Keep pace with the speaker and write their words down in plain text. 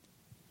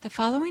The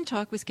following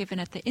talk was given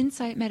at the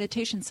Insight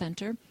Meditation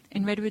Center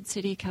in Redwood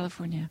City,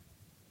 California.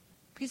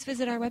 Please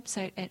visit our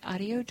website at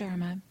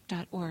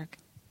audiodharma.org.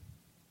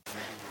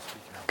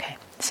 Okay,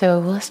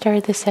 so we'll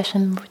start this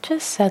session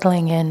just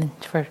settling in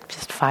for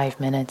just 5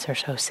 minutes or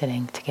so,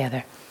 sitting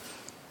together.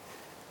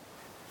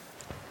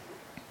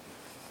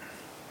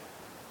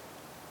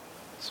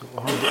 So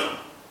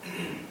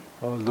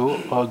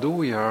although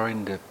we are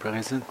in the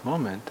present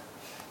moment,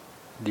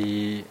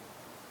 the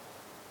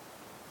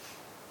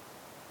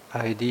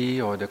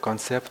idea or the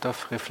concept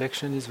of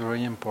reflection is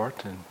very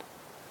important.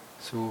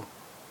 So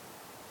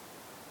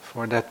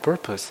for that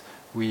purpose,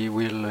 we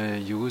will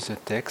use a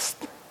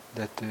text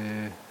that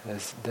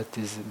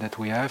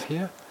we have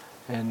here,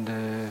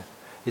 and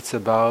it's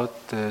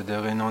about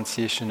the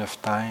renunciation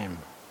of time.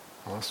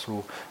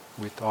 Also,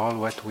 with all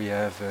what we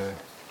have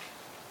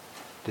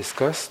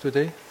discussed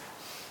today,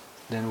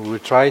 then we will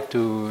try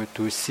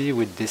to see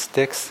with this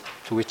text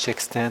to which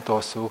extent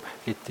also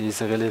it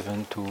is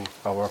relevant to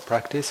our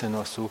practice, and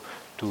also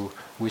to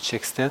which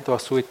extent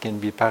also it can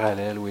be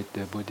parallel with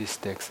the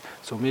Buddhist text.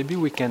 So maybe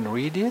we can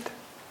read it,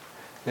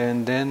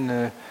 and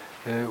then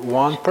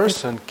one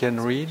person can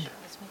read.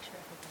 Let's make sure.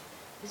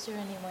 Is there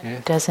anyone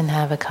who doesn't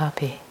have a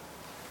copy?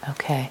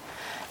 Okay.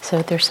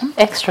 So there's some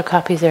extra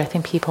copies there. I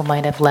think people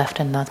might have left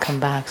and not come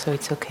back, so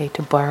it's okay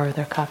to borrow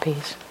their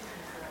copies.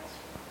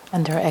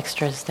 And there are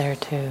extras there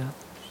too.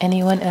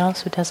 Anyone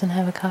else who doesn't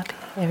have a copy?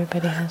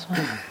 Everybody has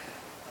one?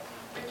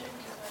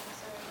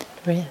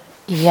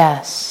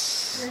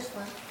 Yes. Here's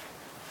one.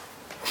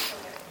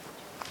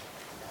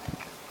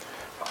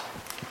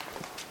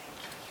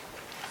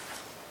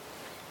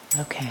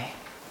 Okay.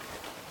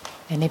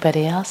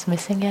 Anybody else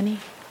missing any?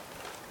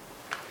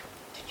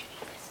 Did you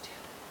need this too?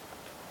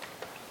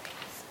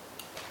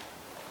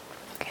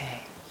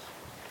 Okay.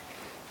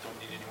 Don't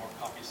need any more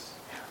copies.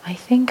 I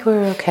think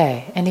we're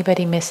okay.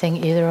 Anybody missing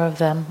either of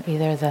them?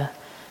 Either the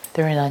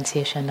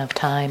renunciation of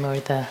time or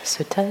the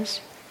suttas?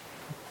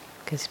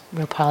 Because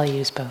we'll probably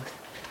use both.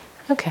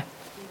 Okay.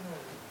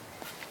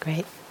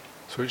 Great.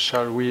 So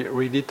shall we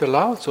read it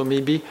aloud? So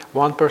maybe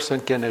one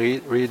person can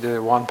read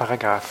one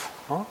paragraph.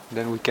 Huh?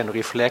 Then we can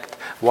reflect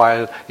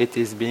while it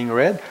is being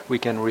read. We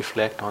can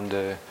reflect on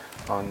it.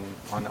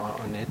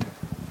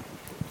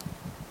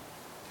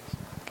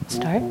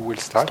 Start. Who will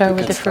start? Start You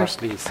with can the start, first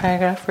please.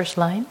 paragraph, first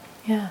line.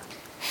 Yeah.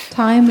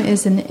 Time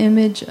is an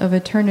image of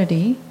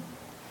eternity,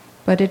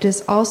 but it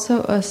is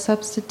also a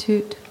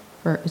substitute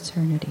for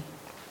eternity.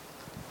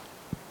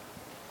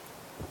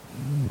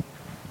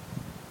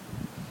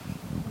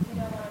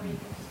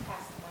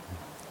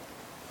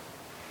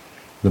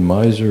 The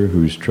miser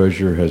whose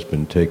treasure has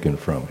been taken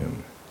from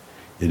him.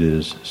 It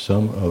is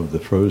some of the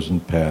frozen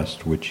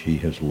past which he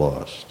has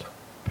lost.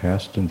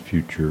 Past and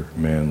future,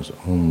 man's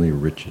only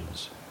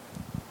riches.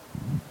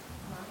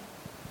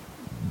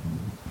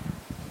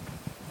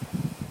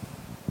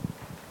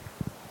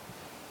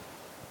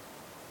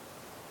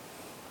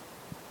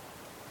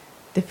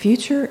 The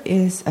future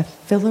is a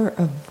filler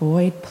of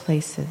void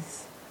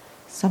places.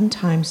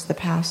 Sometimes the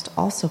past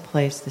also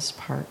plays this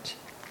part.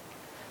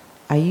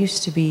 I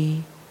used to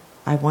be,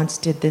 I once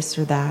did this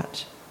or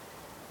that.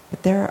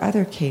 But there are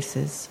other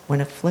cases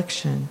when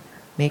affliction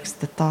makes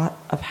the thought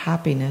of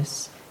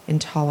happiness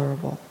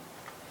intolerable.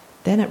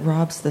 Then it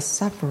robs the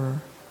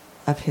sufferer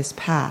of his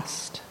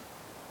past.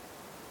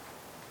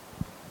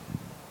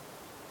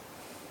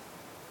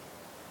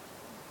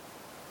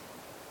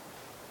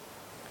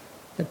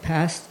 The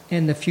past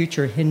and the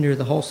future hinder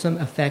the wholesome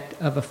effect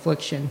of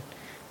affliction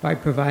by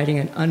providing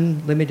an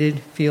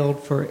unlimited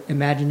field for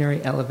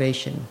imaginary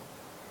elevation.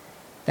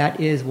 That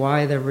is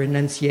why the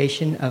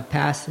renunciation of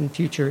past and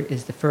future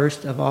is the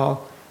first of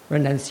all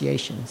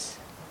renunciations.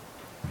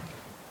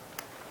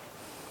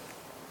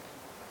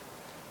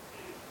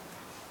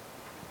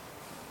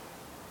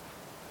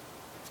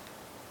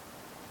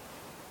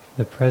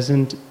 The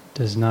present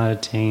does not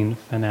attain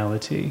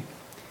finality,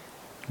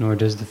 nor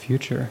does the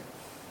future,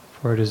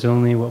 for it is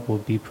only what will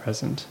be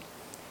present.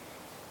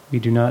 We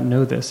do not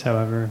know this,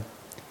 however.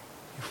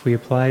 If we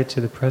apply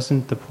to the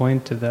present the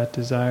point of that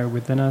desire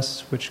within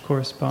us which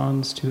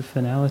corresponds to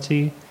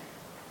finality,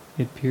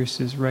 it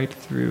pierces right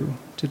through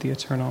to the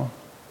eternal.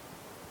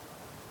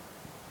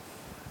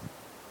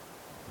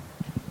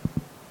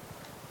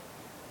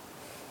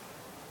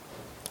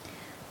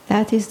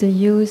 That is the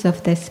use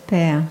of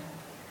despair,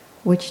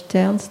 which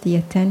turns the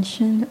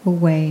attention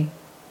away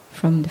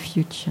from the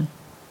future.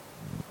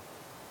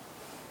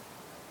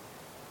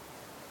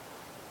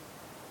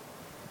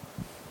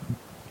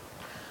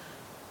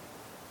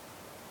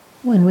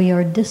 When we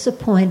are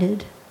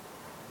disappointed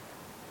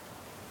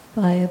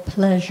by a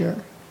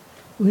pleasure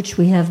which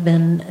we have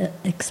been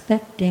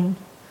expecting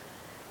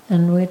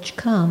and which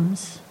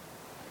comes,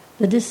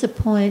 the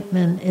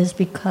disappointment is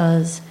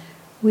because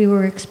we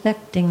were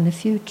expecting the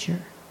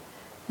future.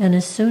 And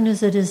as soon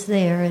as it is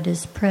there, it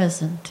is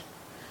present.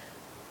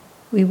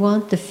 We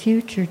want the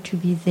future to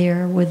be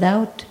there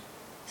without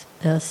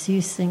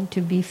ceasing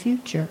to be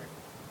future.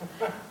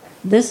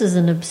 This is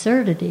an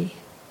absurdity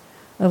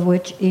of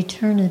which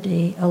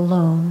eternity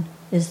alone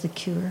is the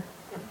cure.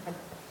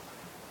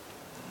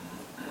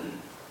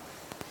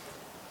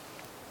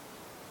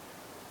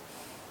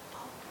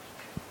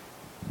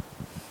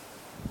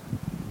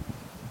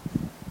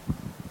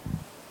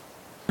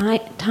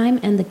 Time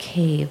and the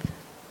cave.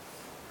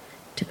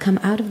 To come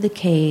out of the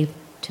cave,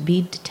 to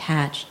be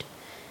detached,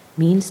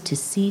 means to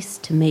cease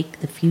to make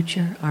the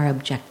future our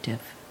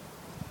objective.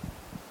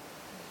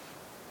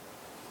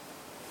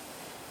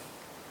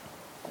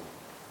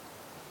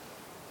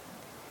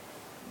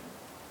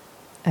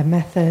 A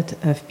method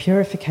of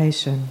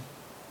purification,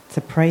 to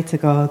pray to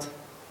God,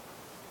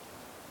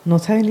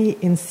 not only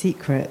in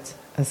secret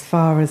as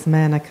far as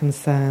men are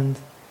concerned,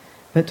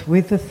 but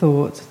with the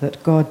thought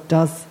that God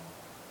does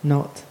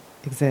not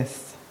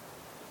exist.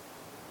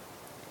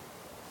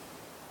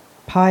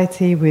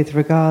 Piety with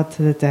regard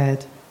to the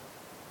dead,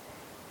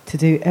 to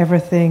do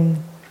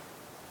everything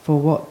for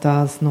what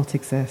does not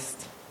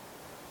exist.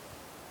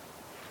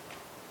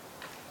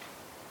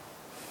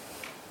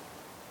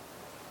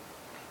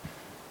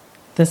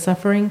 The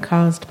suffering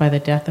caused by the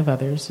death of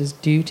others is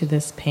due to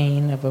this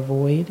pain of a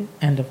void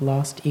and of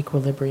lost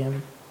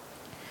equilibrium.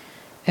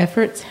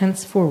 Efforts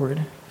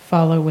henceforward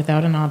follow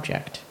without an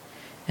object,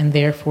 and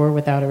therefore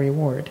without a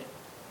reward.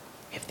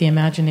 If the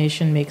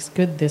imagination makes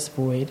good this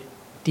void,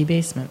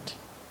 debasement.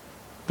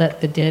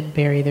 Let the dead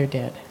bury their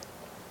dead.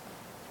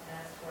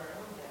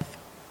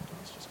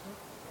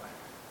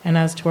 And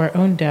as to our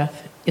own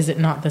death, is it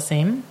not the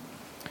same?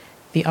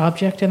 The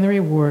object and the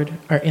reward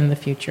are in the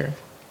future.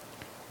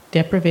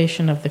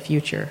 Deprivation of the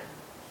future,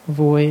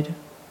 void,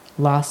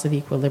 loss of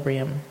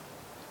equilibrium.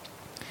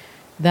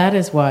 That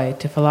is why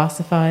to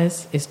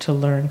philosophize is to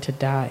learn to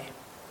die.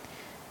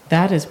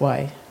 That is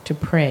why to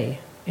pray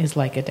is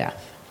like a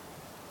death.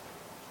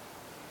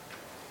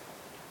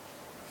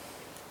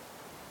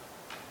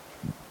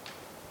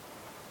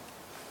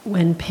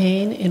 When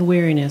pain and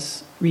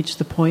weariness reach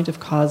the point of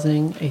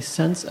causing a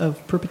sense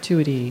of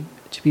perpetuity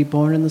to be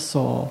born in the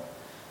soul,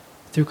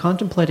 through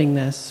contemplating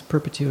this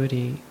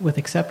perpetuity with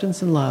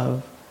acceptance and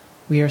love,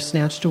 we are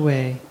snatched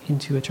away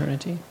into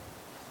eternity.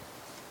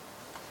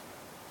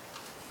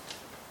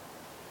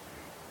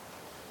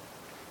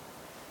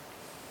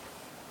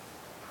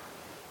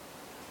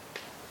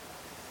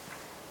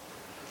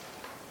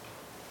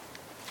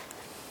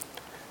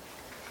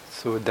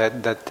 So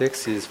that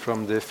text is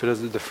from the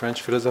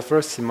French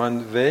philosopher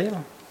Simone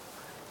Weil,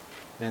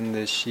 and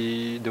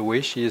the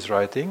way she is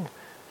writing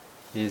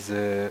is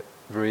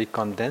very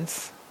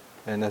condensed.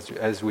 And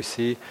as we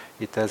see,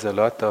 it has a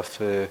lot of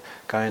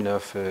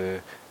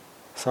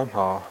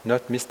somehow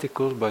not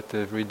mystical, but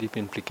a very deep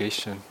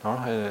implication,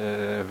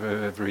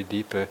 a very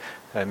deep,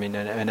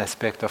 an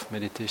aspect of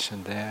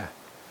meditation there.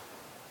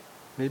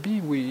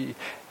 Maybe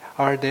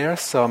are there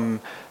some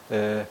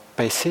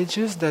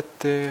passages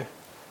that,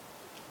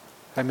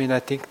 I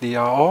think they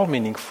are all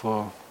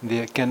meaningful.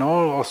 They can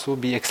all also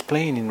be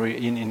explained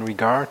in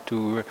regard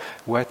to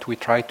what we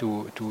try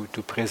to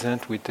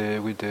present with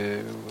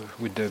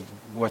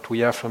what we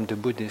have from the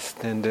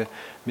Buddhist, and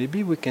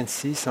maybe we can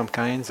see some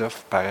kinds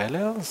of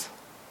parallels,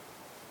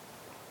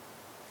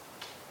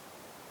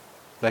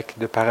 like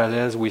the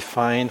parallels we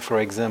find,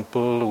 for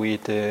example,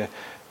 with the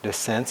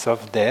sense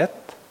of death.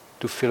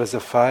 To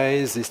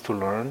philosophize is to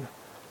learn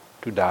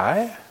to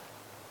die.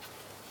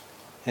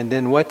 And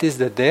then what is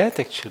the death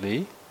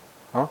actually?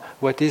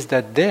 What is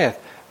that death?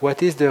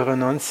 What is the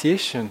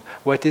renunciation?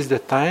 What is the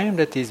time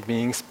that is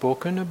being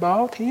spoken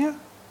about here?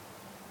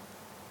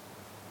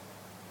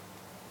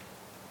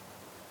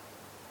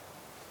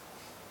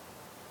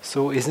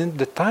 So isn't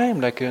the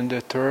time, like in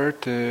the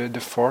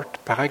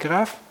fourth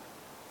paragraph,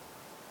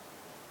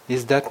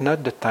 is that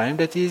not the time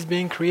that is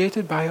being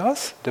created by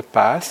us? The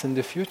past and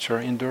the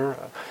future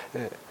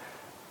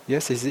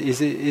yes,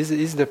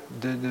 is the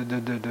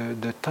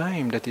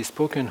time that is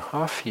spoken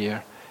of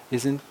here,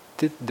 isn't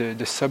it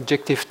the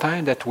subjective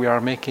time that we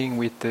are making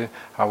with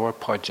our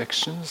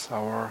projections,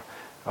 our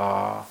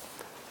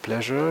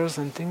pleasures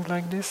and things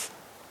like this?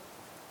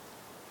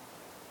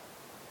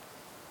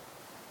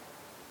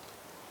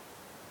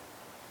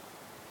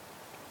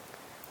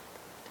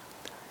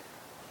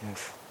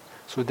 Yes.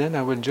 So then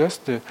I will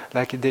just,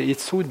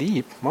 it's so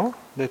deep,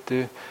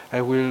 that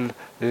I will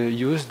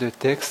use the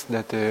text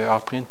that are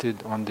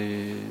printed on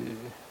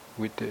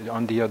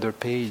the other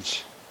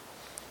page.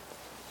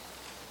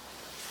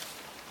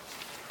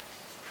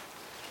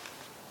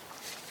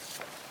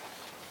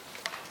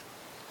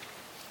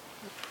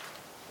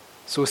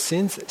 So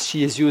since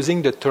she is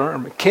using the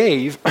term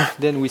cave,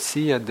 then we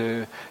see at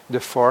the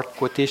fourth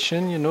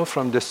quotation,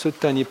 from the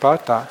Sutta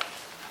Nipata,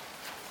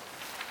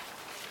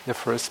 the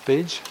first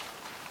page.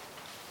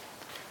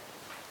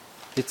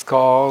 It's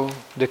called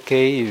the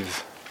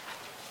cave.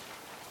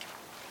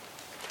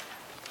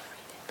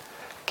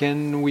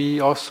 Can we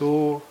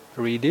also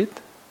read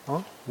it?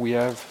 We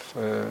have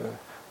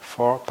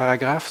 4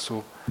 paragraphs,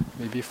 so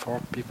maybe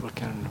 4 people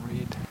can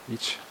read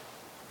each.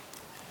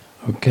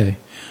 Okay.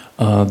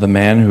 The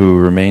man who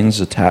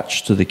remains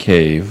attached to the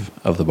cave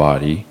of the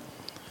body,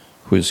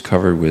 who is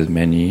covered with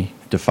many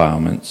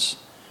defilements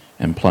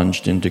and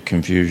plunged into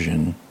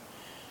confusion,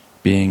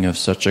 being of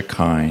such a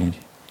kind,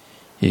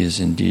 he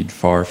is indeed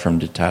far from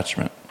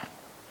detachment.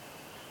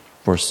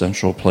 For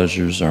sensual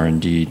pleasures are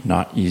indeed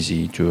not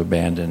easy to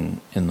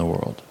abandon in the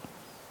world.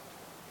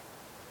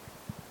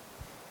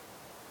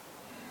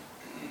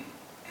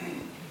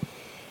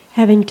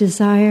 having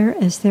desire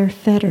as their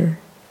fetter,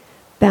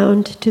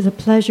 bound to the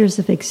pleasures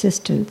of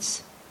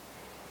existence.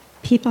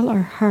 People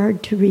are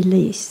hard to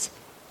release,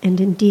 and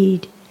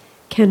indeed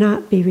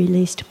cannot be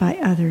released by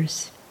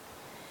others.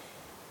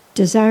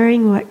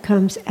 Desiring what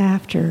comes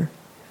after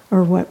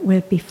or what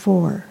went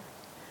before,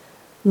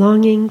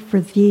 longing for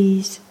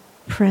these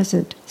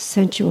present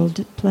sensual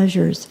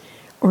pleasures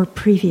or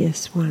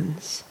previous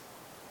ones.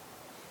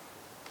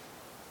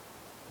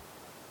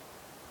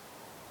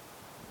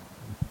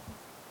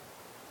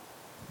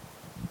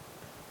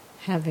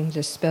 Having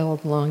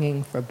dispelled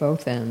longing for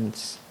both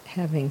ends,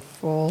 having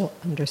full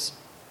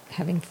understood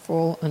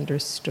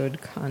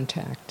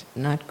contact,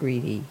 not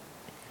greedy,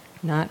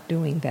 not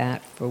doing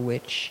that for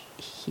which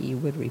he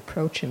would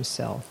reproach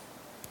himself,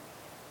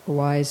 a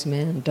wise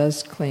man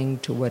does cling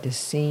to what is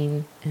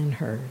seen and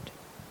heard.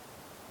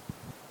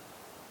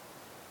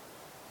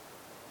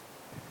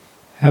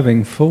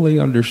 Having fully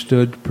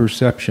understood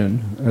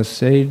perception, a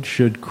sage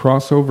should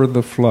cross over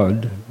the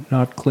flood,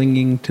 not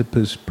clinging to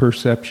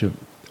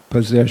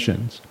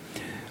possessions.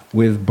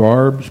 With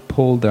barbs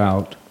pulled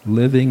out,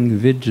 living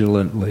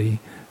vigilantly,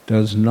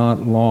 does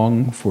not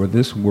long for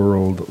this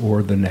world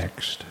or the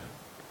next.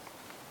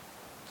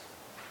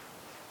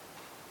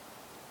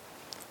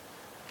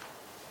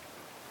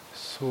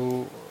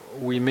 So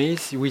we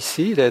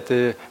see that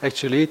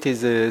actually it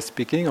is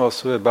speaking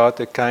also about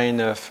a kind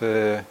of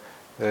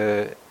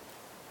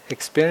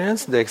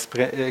experience, the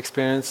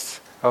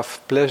experience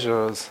of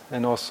pleasures,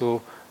 and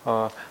also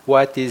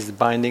what is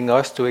binding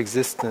us to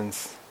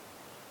existence,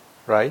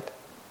 right?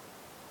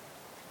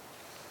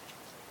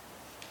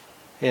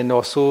 And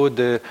also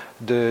the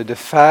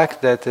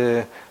fact that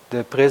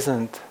the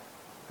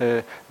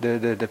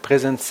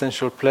present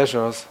sensual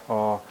pleasures,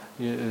 or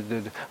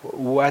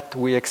what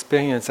we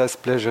experience as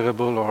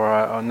pleasurable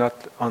or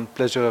not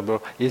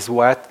unpleasurable, is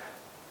what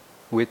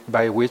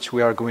by which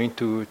we are going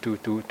to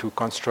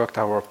construct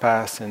our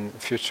past and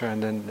future,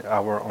 and then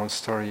our own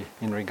story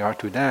in regard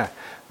to that.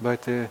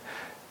 But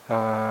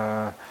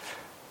I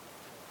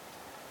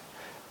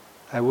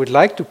would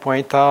like to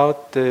point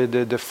out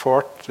the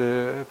fourth,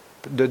 the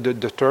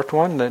third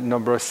one, the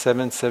number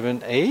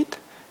 778,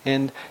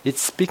 and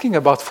it's speaking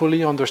about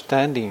fully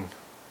understanding.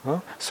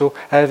 So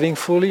having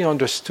fully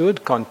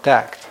understood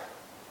contact.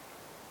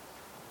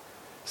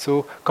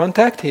 So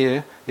contact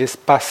here is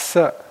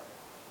passa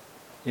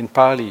in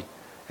Pali,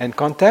 and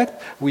contact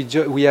we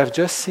have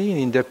just seen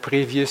in the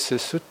previous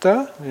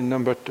sutta in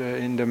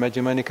the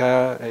Majjhima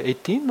Nikaya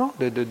 18, no,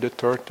 the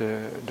third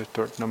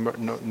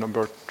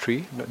number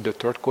 3, the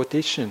third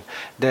quotation,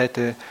 that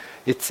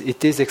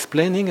it is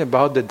explaining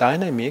about the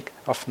dynamic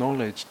of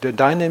knowledge, the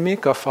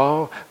dynamic of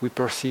how we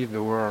perceive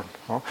the world.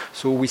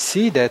 So we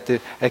see that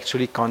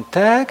actually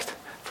contact.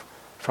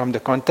 From the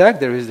contact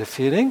there is the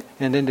feeling,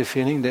 and then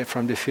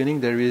from the feeling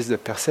there is the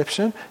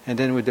perception, and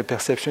then with the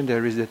perception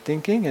there is the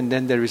thinking, and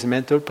then there is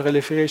mental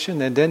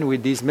proliferation, and then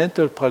with these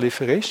mental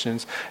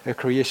proliferations a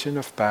creation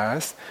of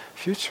past,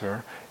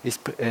 future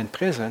and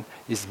present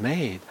is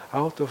made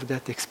out of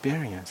that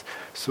experience.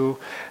 So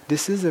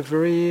this is a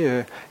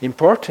very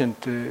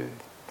important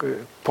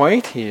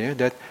point here,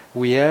 that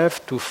we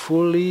have to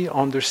fully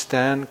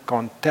understand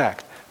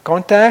contact.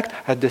 Contact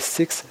at the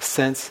sixth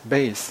sense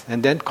base,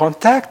 and then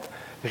contact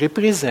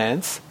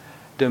represents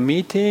the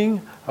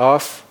meeting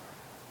of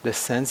the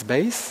sense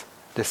base,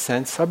 the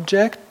sense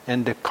object,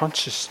 and the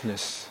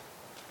consciousness.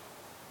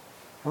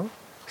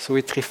 So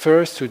it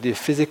refers to the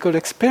physical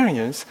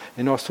experience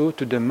and also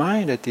to the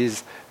mind that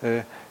is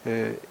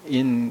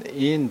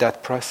in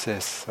that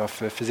process of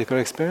physical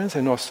experience,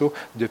 and also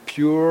the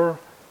pure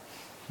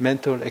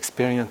mental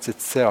experience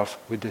itself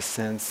with the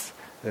sense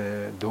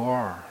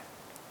door.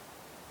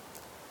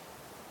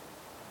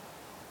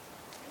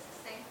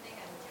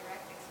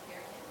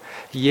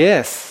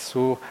 Yes,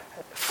 so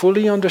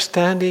fully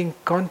understanding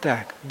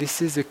contact,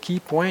 this is a key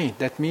point.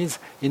 That means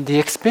in the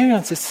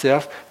experience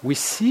itself, we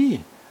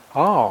see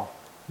how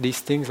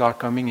these things are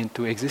coming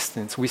into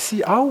existence. We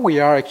see how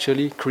we are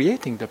actually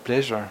creating the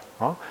pleasure.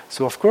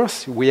 So of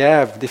course, we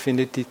have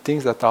definitely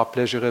things that are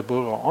pleasurable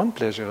or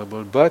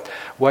unpleasurable, but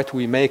what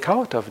we make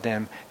out of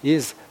them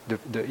is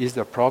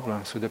the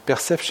problem. So the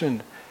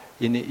perception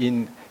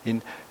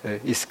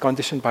is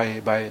conditioned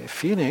by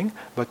feeling,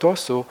 but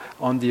also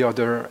on the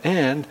other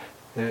hand,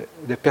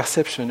 the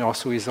perception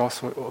is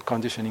also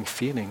conditioning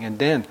feeling, and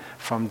then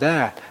from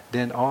that,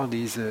 then all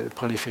these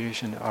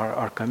proliferation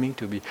are coming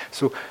to be.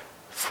 So,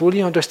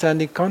 fully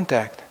understanding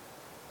contact,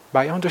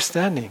 by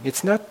understanding,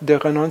 it's not the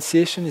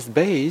renunciation is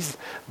based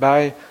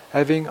by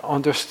having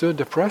understood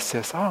the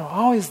process.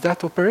 How is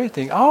that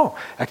operating?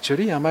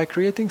 Actually, am I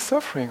creating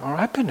suffering or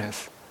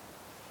happiness?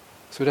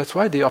 So that's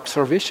why the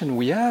observation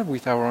we have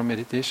with our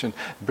meditation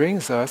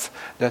brings us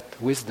that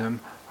wisdom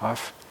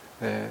of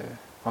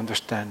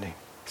understanding.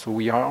 So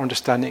we are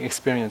understanding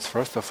experience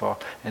first of all.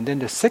 And then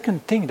the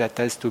second thing that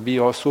has to be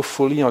also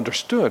fully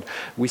understood,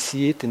 we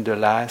see it in the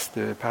last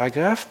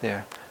paragraph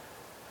there.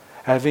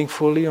 Having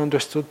fully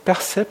understood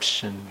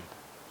perception.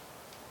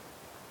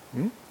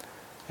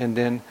 And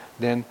then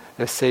then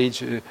a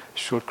sage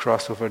should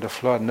cross over the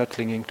flood, not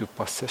clinging to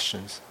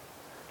possessions.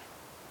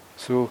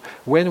 So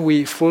when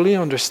we fully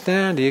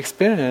understand the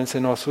experience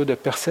and also the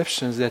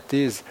perceptions that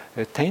is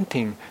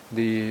tainting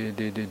the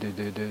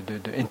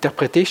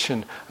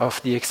interpretation of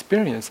the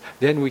experience,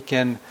 then we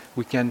can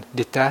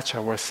detach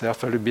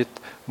ourselves a little bit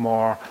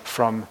more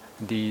from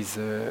these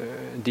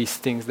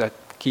things that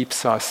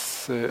keeps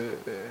us,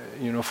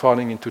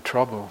 falling into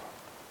trouble.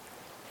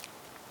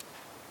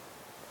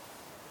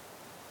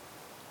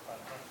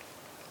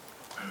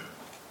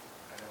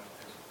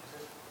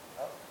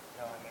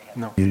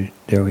 No.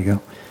 There we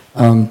go.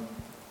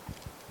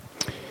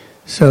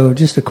 So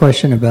just a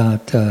question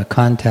about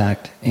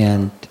contact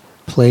and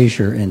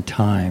pleasure in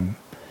time.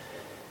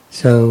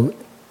 So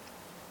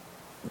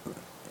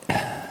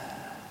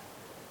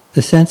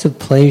the sense of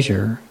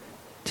pleasure,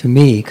 to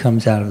me,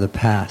 comes out of the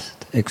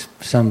past,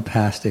 some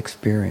past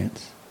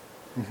experience.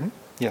 Mm-hmm.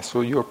 Yeah,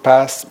 so your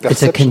past perception.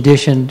 It's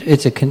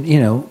a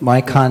conditioned,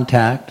 my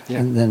contact,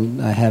 and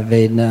then I have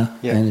Vedana,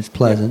 and it's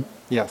pleasant.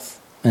 Yes.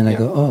 And I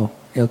go, oh,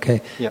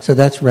 okay. Yeah. So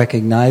that's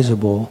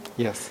recognizable.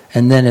 Yes.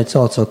 And then it's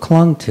also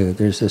clung to.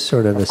 There's a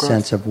sort of a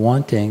sense of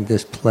wanting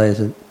this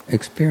pleasant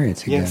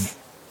experience again. Yes.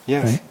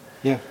 Yes. Right?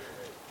 Yeah.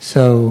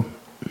 So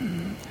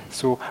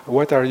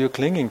what are you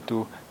clinging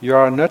to? You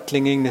are not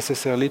clinging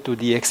necessarily to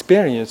the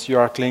experience. You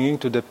are clinging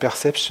to the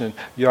perception.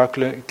 You are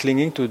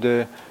clinging to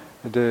the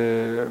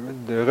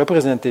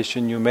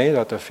representation you made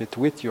out of it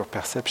with your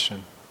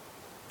perception.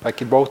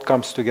 Like it both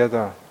comes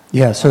together.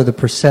 Yeah, so the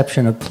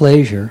perception of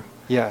pleasure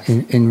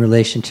in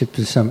relationship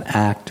to some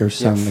act or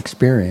some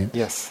experience.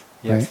 Yes,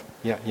 right?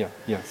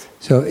 Yes.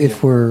 So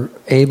if we're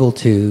able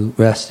to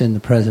rest in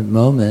the present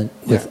moment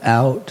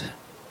without,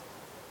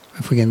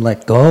 if we can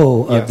let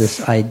go of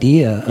this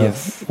idea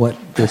of what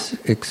this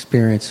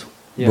experience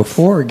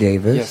before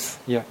gave us,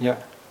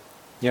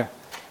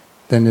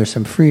 then there's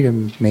some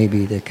freedom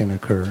maybe that can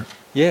occur.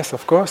 Yes,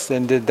 of course,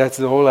 and that's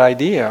the whole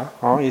idea,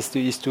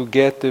 is to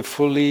get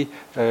fully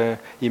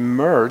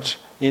immersed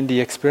in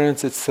the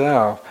experience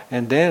itself,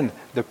 and then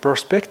the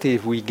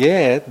perspective we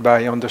get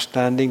by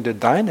understanding the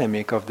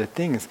dynamic of the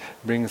things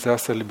brings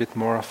us a little bit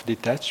more of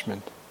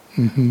detachment.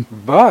 Mm-hmm.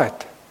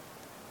 But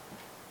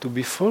to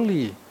be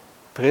fully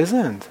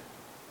present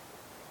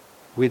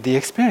with the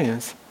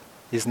experience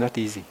is not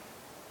easy.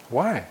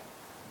 Why?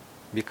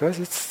 Because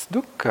it's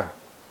dukkha.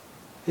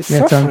 It's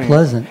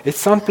suffering.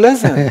 It's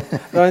unpleasant.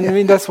 I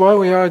mean, that's why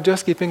we are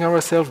just keeping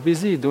ourselves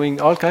busy, doing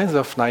all kinds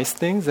of nice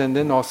things, and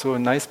then also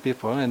nice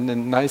people, and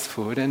then nice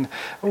food, and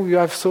we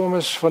have so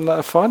much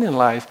fun in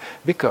life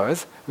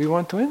because we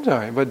want to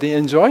enjoy. But the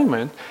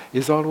enjoyment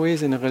is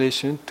always in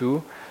relation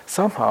to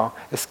somehow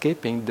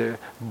escaping the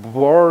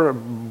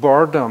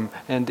boredom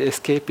and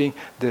escaping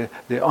the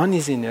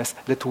uneasiness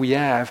that we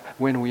have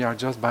when we are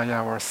just by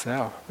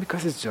ourselves,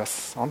 because it's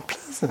just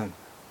unpleasant.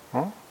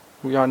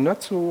 We are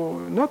not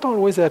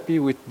always happy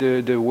with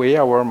the way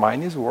our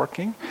mind is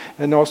working,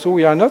 and also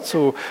we are not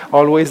so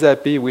always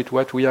happy with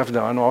what we have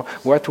done or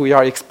what we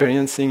are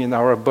experiencing in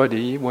our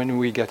body when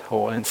we get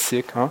whole and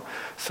sick.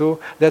 So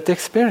that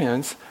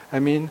experience,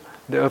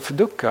 of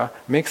dukkha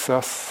makes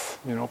us,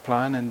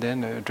 plan and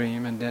then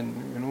dream, and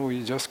then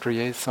we just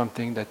create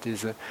something that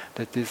is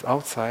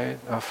outside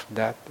of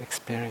that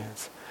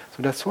experience.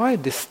 So that's why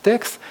this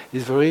text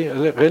is very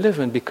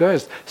relevant,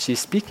 because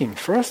she's speaking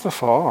first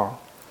of all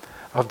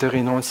of the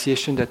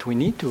renunciation that we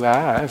need to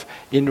have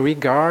in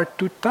regard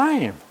to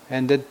time.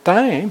 And that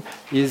time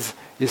is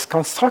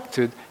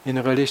constructed in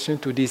relation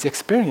to these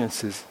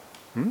experiences.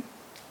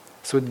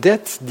 So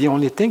that's the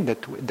only thing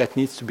that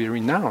needs to be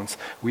renounced.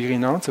 We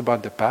renounce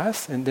about the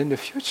past and then the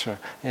future.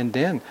 And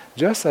then,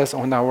 just as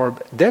on our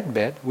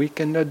deathbed, we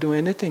cannot do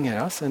anything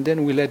else, and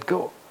then we let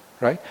go.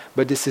 Right?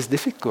 But this is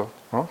difficult,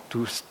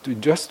 to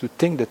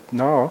think that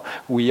now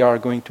we are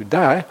going to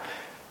die.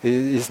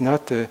 Is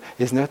not an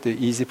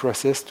easy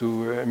process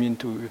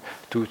to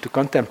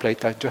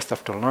contemplate just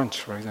after lunch,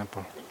 for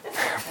example.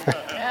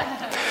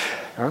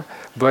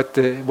 But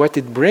what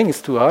it brings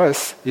to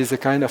us is a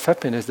kind of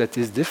happiness that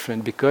is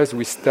different, because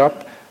we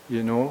stop,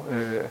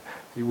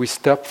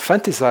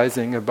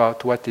 fantasizing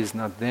about what is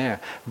not there.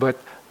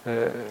 But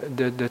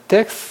the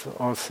text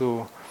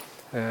also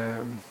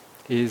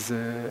is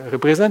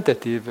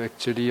representative,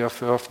 actually,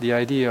 of the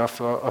idea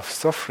of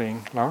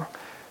suffering.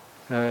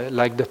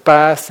 Like the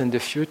past and the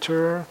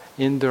future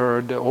in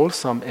the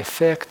wholesome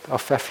effect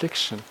of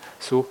affliction.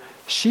 So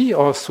she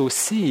also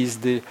sees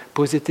the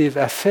positive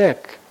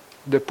effect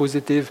that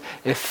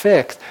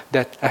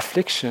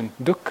affliction,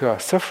 dukkha,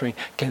 suffering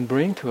can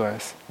bring to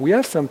us. We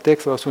have some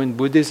texts also in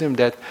Buddhism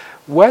that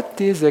what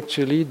is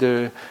actually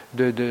the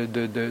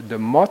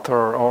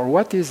motor, or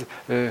what is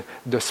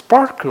the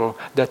sparkle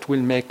that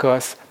will make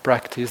us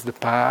practice the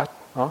path.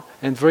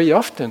 And very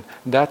often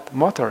that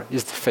motor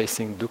is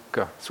facing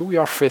dukkha. So we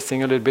are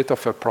facing a little bit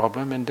of a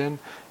problem, and then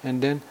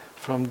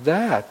from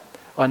that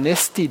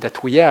honesty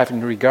that we have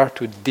in regard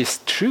to this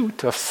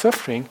truth of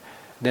suffering,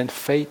 then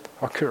faith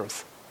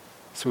occurs.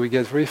 So we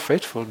get very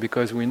faithful,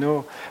 because we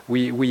know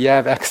we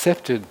have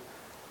accepted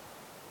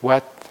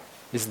what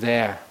is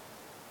there.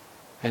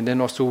 And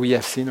then also we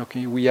have seen a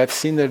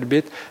little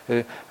bit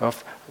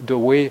of the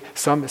way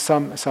some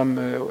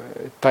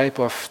type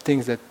of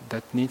things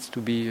that needs to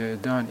be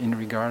done in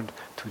regard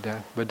to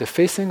that. But the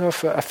facing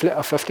of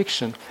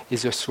affliction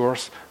is a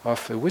source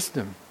of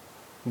wisdom.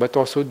 But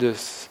also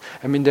this,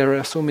 there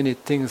are so many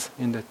things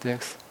in the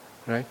text,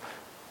 right?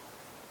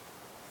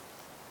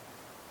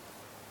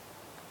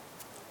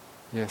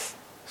 Yes,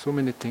 so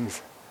many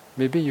things.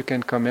 Maybe you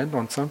can comment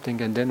on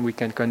something, and then we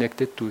can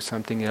connect it to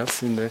something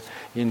else in the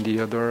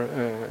other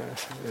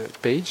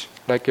page,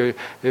 like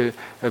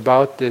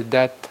about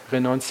that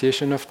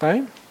renunciation of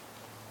time.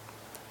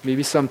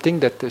 Maybe something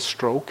that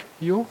struck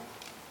you.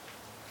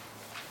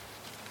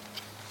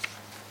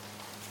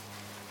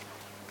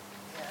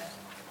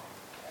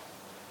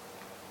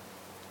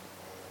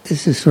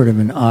 This is sort of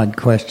an odd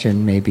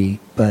question, maybe,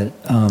 but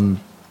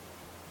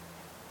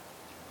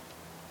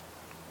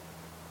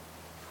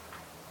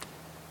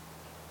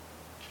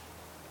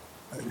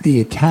the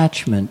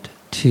attachment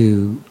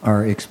to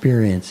our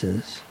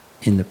experiences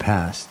in the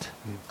past,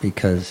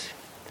 because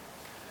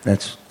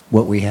that's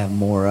what we have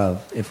more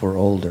of if we're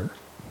older,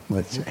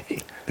 let's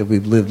say, that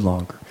we've lived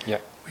longer. Yeah.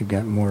 We've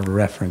got more of a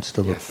reference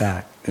to look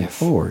back and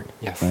forward,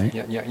 yes. right?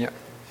 Yeah.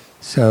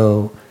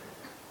 So,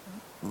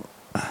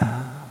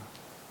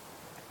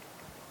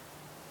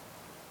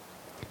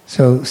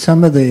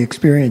 some of the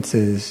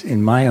experiences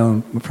from my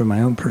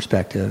own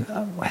perspective,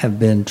 have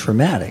been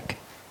traumatic.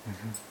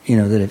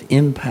 That have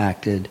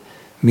impacted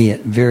me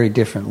at very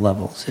different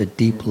levels, at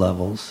deep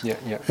levels,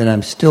 that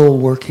I'm still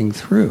working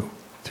through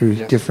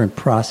different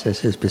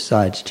processes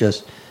besides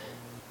just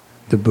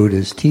the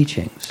Buddha's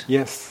teachings.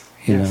 Yes.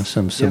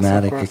 Some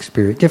somatic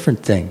experience,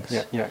 different things.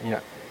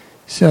 Yeah.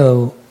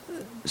 So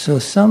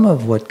some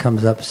of what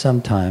comes up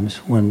sometimes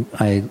when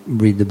I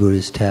read the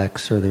Buddha's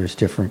texts, or there's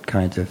different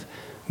kinds of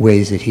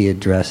ways that he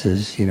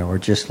addresses, or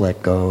just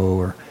let go,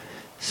 or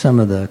some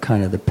of the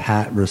kind of the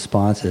pat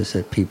responses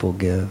that people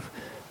give,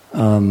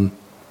 don't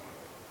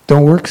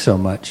work so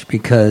much,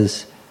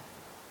 because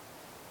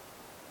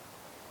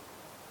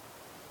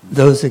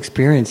those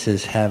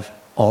experiences have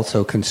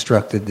also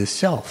constructed the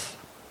self.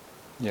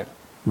 Yeah.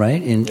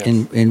 Right?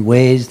 In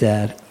ways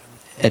that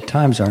at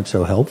times aren't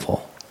so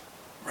helpful.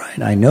 Right?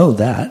 I know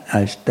that.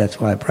 That's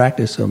why I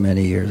practice so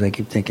many years. I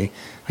keep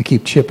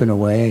chipping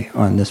away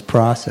on this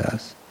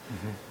process.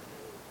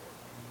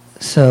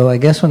 So I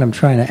guess what I'm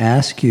trying to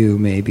ask you,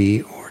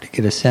 maybe, or to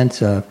get a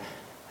sense of,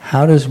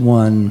 how does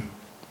one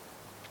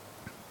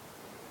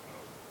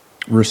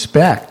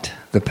respect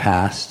the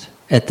past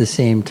at the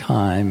same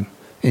time,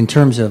 in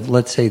terms of,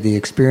 let's say, the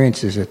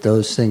experiences that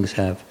those things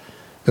have,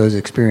 those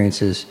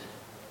experiences,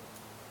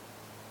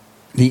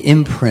 the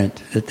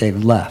imprint that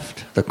they've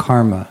left, the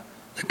karma,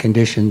 the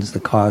conditions, the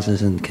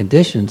causes and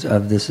conditions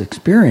of this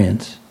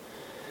experience?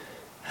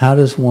 How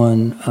does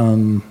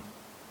one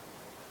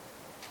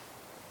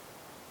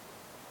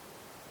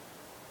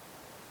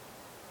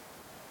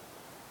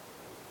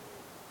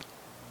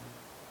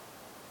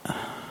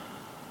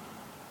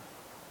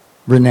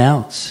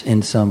renounce,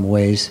 in some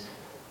ways,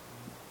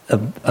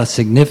 a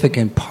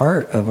significant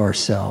part of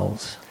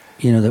ourselves,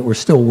 that we're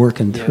still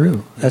working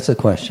through? That's a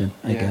question,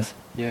 I guess.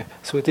 Yeah.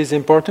 So it is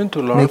important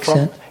to learn Makes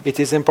sense? It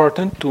is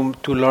important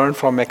to learn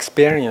from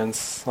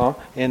experience,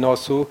 and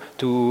also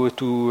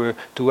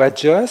to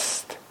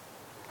adjust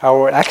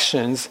our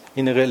actions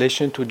in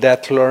relation to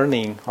that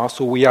learning.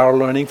 Also, we are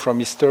learning from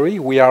history.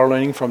 We are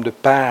learning from the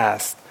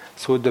past.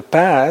 So the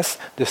past,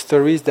 the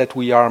stories that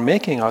we are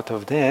making out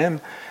of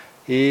them,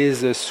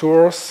 is a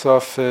source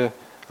of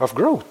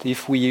growth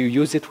if we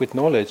use it with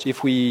knowledge.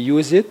 If we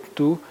use it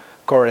to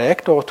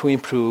correct or to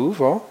improve,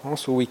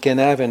 so we can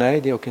have an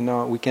idea. Okay,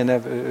 now we can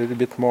have a little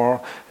bit more,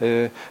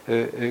 a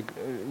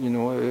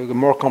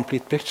more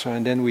complete picture,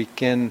 and then we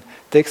can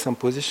take some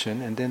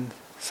position, and then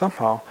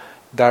somehow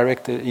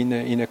direct it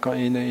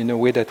in a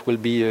way that will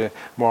be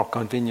more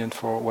convenient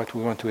for what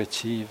we want to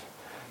achieve.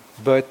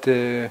 But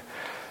the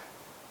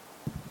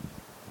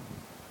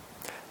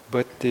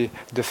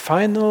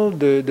final,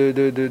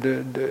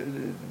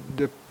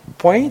 the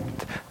point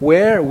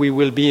where we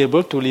will be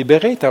able to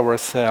liberate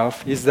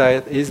ourselves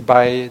is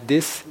by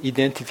this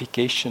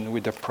identification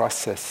with the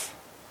process.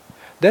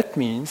 That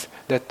means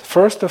that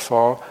first of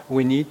all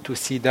we need to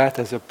see that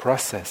as a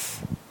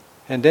process,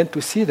 and then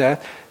to see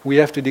that we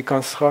have to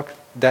deconstruct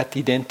that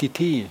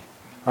identity,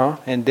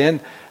 and then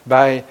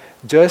by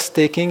just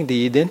taking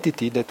the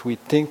identity that we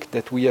think,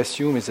 that we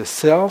assume is a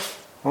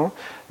self,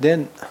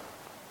 then,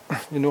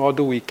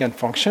 although we can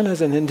function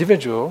as an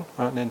individual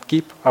and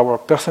keep our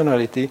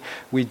personality,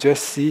 we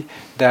just see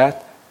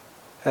that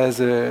as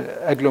an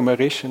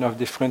agglomeration of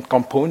different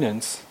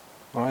components.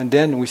 And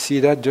then we see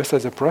that just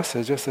as a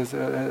process,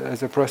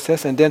 as a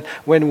process. And then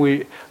when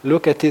we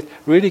look at it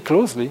really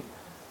closely,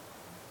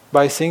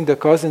 by seeing the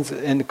causes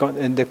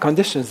and the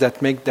conditions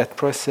that make that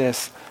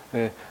process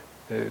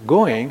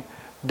going,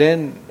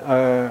 then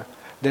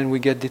we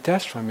get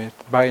detached from it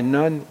by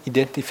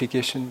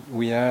non-identification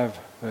we have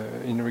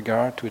in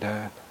regard to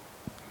that.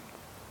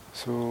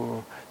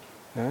 So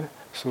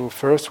So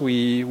first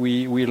we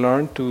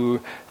learn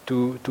to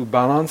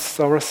balance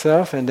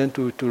ourselves, and then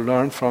to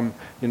learn from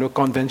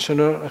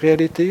conventional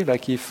reality.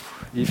 Like if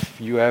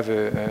we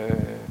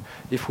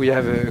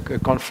have a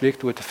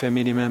conflict with a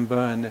family member,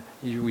 and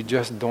we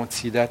just don't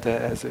see that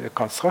as a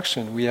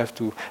construction. We have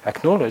to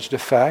acknowledge the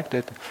fact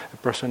that a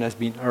person has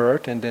been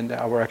hurt, and then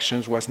our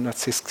actions was not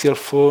so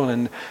skillful,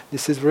 and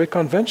this is very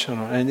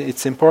conventional. And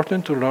it's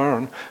important to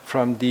learn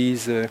from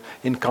these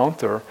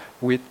encounter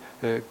with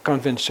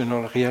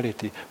conventional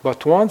reality.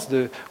 But once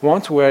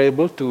we are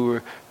able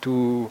to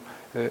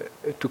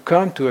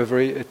come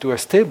to a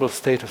stable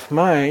state of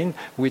mind,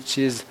 which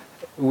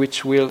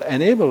will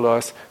enable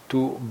us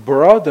to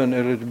broaden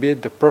a little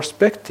bit the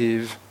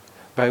perspective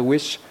by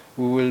which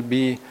we will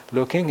be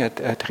looking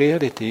at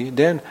reality,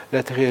 then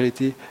that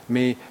reality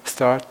may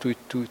start to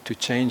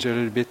change a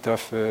little bit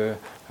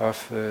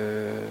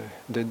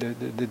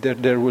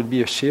there will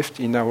be a shift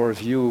in our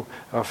view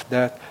of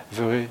that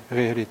very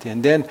reality.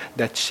 And then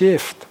that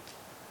shift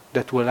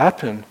that will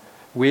happen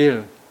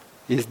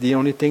is the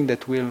only thing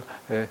that will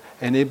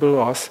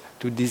enable us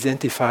to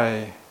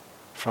disidentify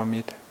from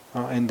it.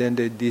 And then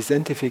the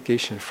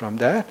disidentification from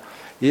that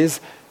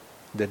is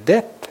the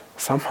death,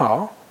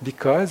 somehow,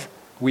 because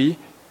we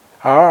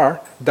are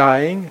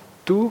dying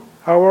to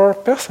our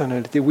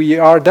personality. We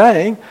are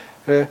dying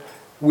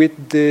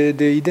with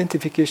the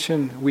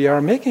identification we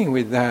are making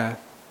with that.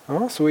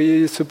 So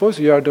suppose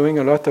you are doing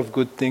a lot of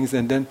good things,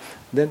 and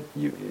then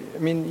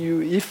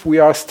if we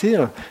are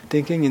still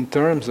thinking in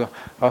terms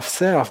of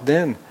self,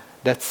 then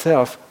that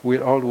self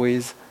will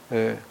always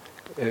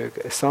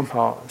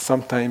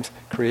sometimes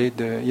create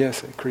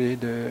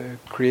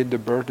the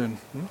burden.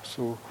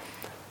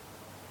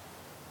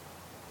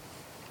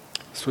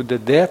 So the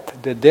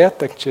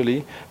death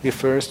actually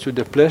refers to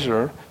the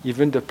pleasure,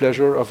 even the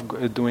pleasure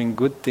of doing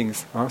good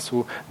things.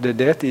 So the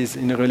death is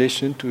in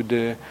relation to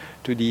the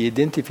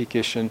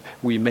identification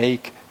we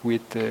make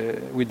with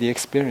the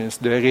experience,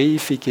 the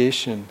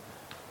reification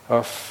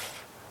of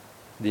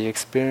the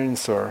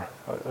experiencer,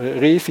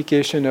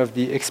 reification of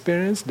the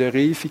experience, the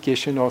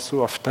reification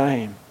also of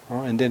time,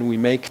 and then we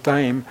make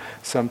time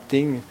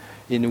something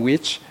in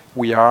which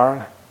we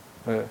are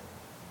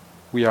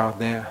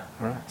there.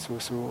 So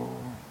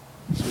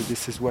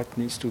this is what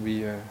needs to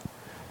be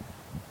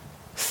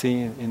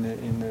seen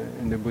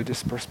in the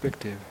Buddhist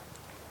perspective.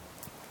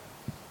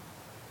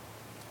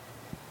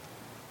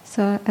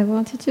 So I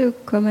wanted to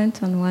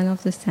comment on one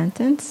of the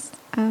sentences.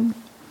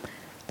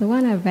 The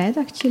one I read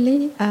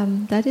actually,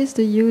 that is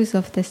the use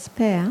of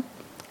despair,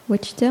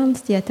 which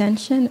turns the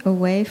attention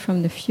away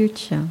from the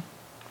future.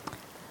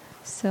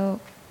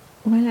 So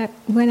when I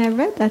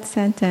read that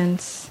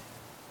sentence,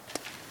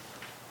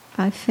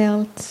 I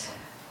felt,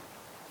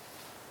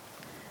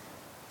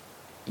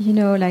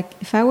 like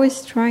if I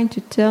was trying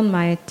to turn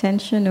my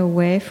attention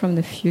away from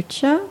the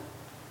future,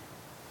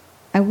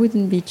 I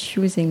wouldn't be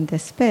choosing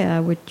despair,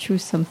 I would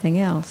choose something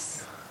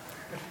else.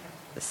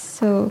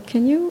 So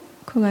can you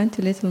comment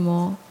a little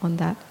more on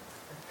that?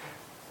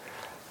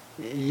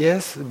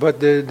 Yes, but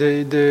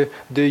the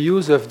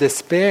use of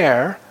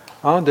despair,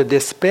 the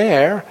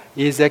despair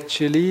is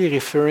actually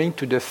referring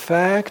to the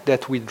fact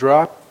that we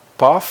drop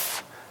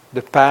off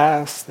the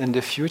past and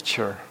the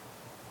future.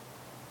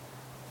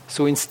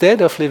 So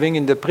instead of living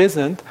in the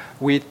present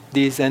with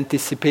this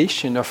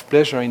anticipation of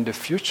pleasure in the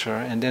future,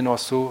 and then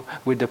also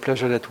with the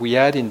pleasure that we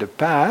had in the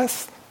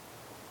past,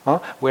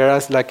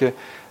 whereas like the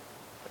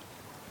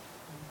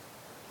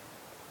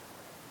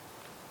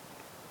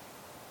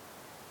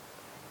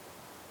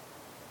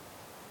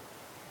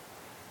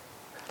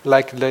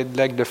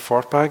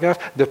fourth paragraph,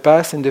 the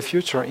past and the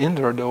future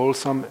hinder the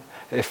wholesome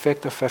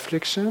effect of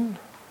affliction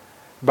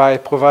by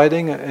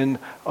providing an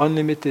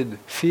unlimited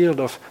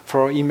field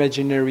for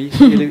imaginary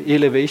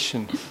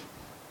elevation.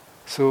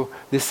 So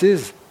this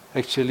is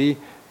actually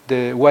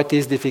what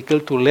is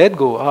difficult to let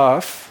go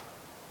of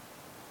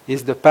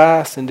is the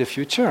past and the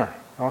future.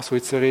 Also,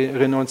 it's a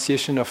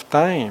renunciation of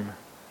time.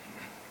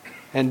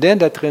 And then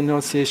that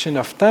renunciation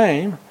of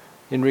time,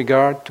 in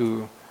regard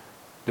to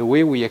the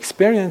way we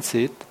experience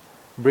it,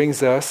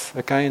 brings us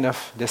a kind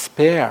of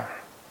despair.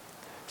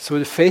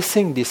 So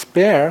facing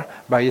despair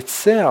by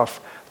itself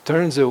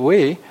turns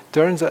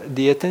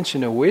the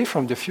attention away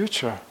from the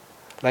future.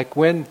 Like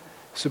when,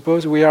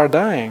 suppose we are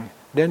dying,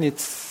 then it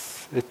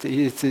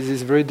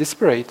is very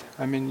desperate.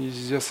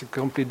 It's just a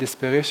complete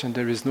desperation.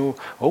 There is no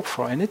hope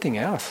for anything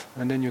else,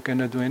 and then you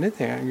cannot do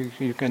anything.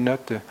 You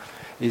cannot.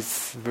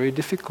 It's very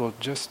difficult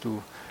just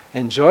to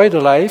enjoy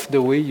the life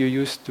the way you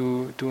used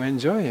to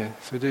enjoy it.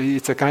 So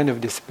it's a kind of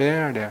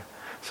despair there.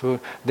 So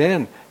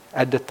then,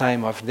 at the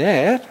time of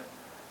death,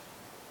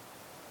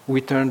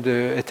 we turn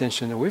the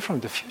attention away from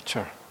the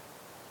future.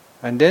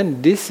 And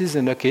then this is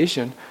an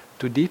occasion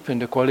to deepen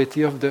the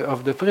quality of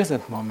the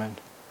present moment.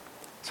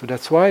 So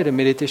that's why the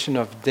meditation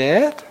of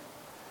death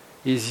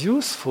is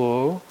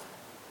useful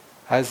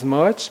as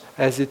much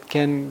as it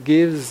can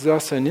give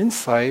us an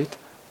insight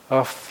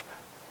of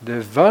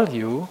the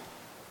value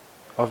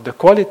of the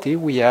quality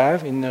we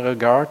have in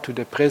regard to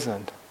the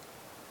present.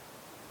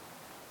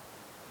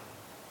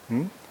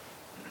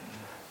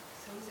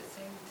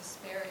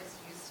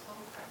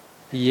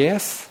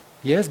 Yes,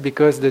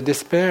 because the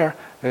despair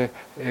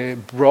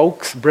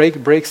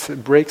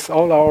breaks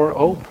all our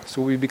hope,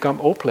 so we become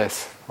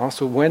hopeless.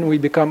 Also, when we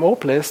become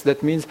hopeless,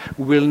 that means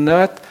we will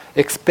not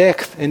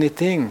expect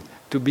anything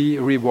to be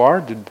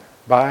rewarded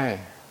by.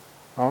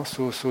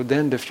 Also, so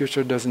then the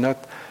future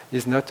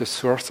is not a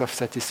source of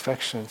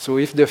satisfaction. So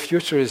if the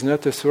future is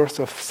not a source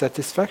of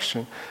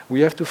satisfaction,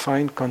 we have to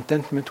find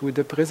contentment with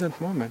the present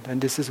moment,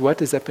 and this is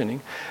what is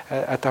happening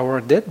at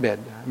our deathbed.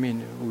 I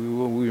mean,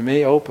 we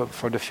may hope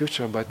for the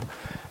future, but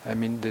I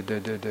mean,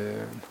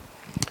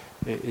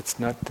 it's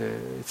not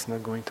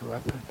going to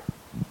happen.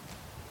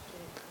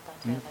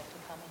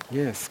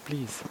 Yes,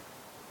 please.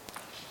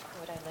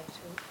 Would I like to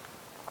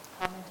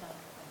comment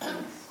on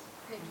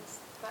pages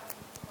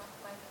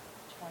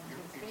 1, 2,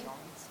 3?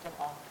 It's still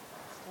off.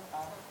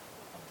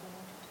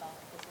 Continue to talk.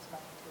 This is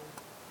mic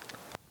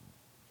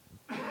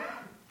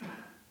 2.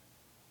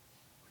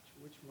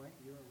 Which mic?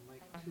 You're on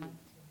mic 2.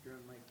 You're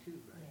on mic 2,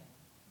 right?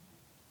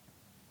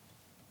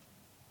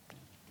 Yeah.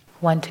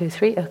 1, 2,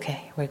 3.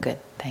 Okay, we're good.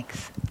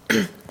 Thanks.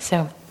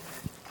 So,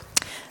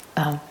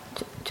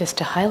 just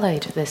to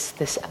highlight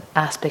this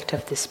aspect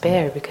of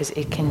despair, because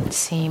it can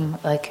seem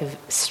like a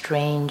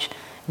strange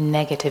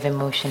negative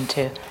emotion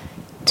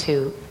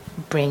to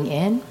bring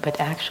in, but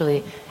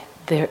actually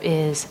there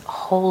is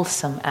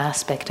wholesome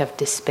aspect of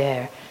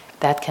despair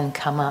that can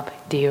come up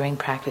during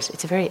practice.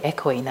 It's very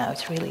echoey now,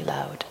 it's really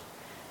loud.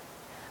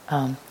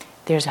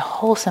 There's a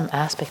wholesome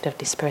aspect of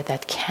despair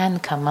that can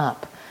come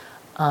up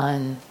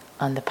on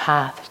the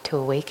path to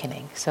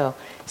awakening. So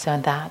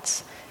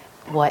that's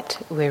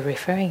what we're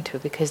referring to,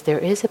 because there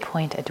is a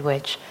point at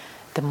which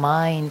the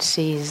mind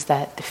sees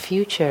that the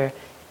future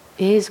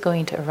is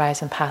going to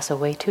arise and pass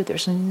away too.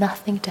 There's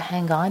nothing to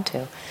hang on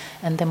to.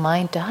 And the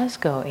mind does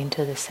go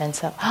into the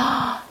sense of,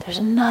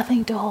 there's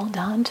nothing to hold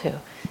on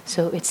to.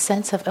 So it's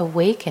sense of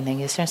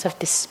awakening, a sense of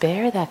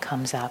despair that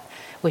comes up,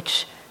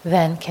 which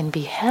then can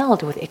be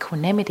held with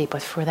equanimity,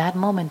 but for that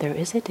moment there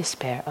is a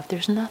despair of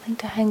there's nothing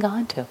to hang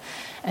on to.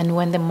 And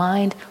when the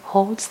mind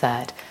holds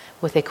that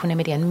with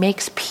equanimity and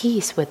makes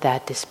peace with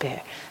that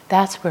despair,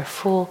 that's where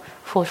full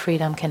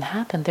freedom can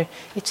happen.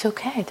 It's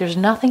okay. There's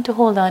nothing to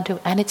hold on to,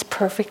 and it's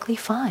perfectly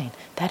fine.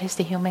 That is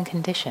the human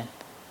condition.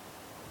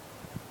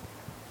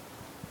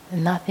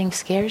 Nothing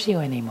scares you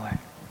anymore.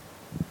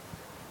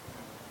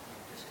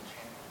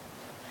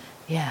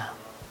 Yeah.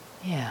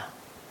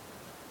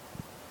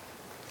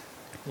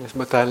 Yes,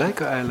 but I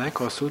like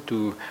also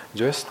to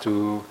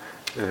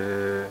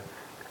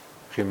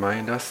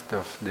remind us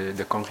of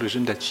the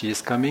conclusion that she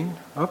is coming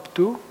up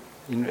to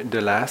in the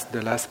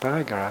last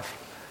paragraph,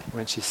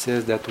 when she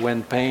says that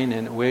when pain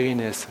and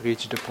weariness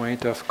reach the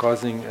point of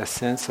causing a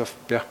sense of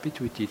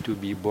perpetuity to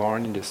be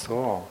born in the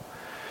soul,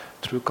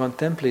 through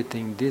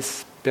contemplating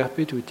this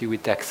perpetuity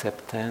with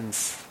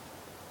acceptance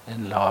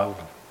and love.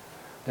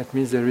 That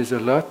means there is a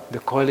lot, the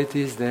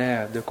quality is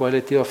there, the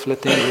quality of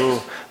letting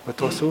go,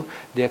 but also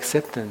the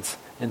acceptance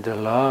and the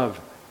love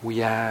we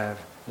have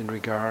in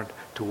regard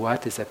to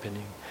what is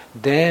happening.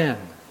 Then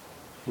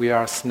we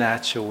are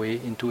snatched away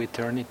into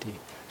eternity.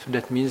 So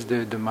that means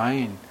the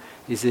mind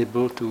is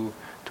able to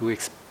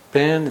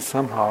expand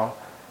somehow,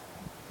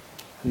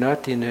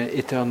 not in an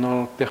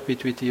eternal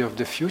perpetuity of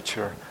the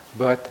future,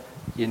 but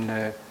in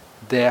a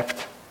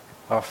depth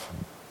of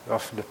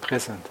the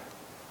present,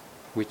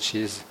 which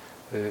is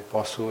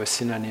also a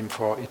synonym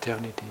for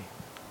eternity.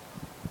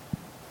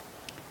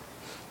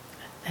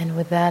 And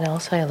with that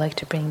also I'd like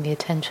to bring the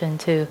attention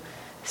to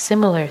a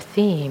similar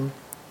theme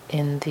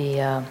in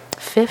the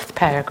 5th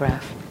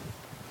paragraph.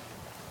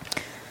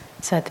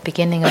 So at the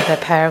beginning of that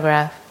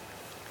paragraph,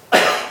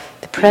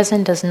 the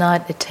present does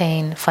not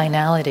attain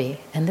finality.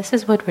 And this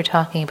is what we're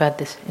talking about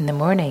this in the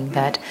morning,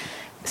 that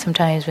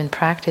sometimes in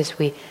practice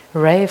we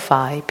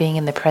reify being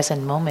in the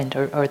present moment,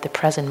 or the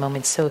present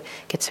moment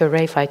gets so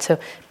reified. So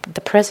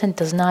the present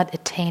does not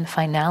attain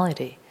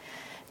finality,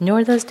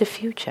 nor does the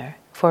future,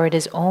 for it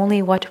is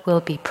only what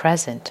will be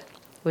present,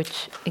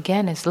 which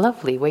again is a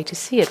lovely way to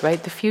see it,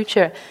 right? The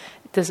future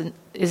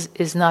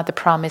is not the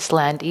promised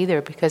land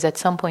either, because at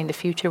some point the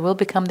future will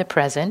become the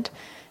present,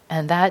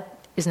 and that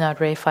is not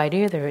reified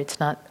either. It's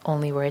not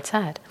only where it's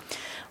at.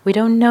 We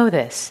don't know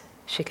this,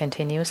 she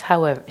continues,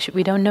 however.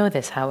 We don't know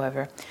this,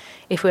 however.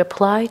 If we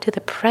apply to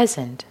the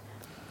present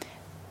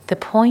the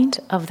point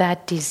of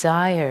that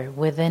desire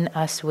within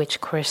us which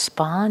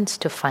corresponds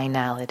to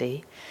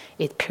finality,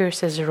 it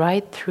pierces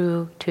right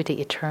through to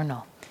the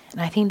eternal. And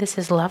I think this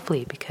is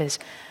lovely, because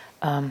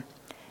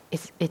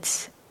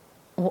it's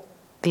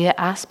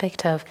the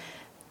aspect of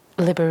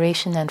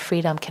liberation and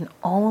freedom can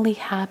only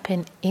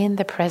happen in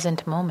the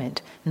present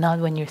moment, not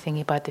when you're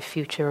thinking about the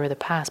future or the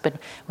past, but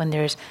when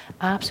there's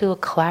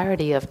absolute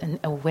clarity of an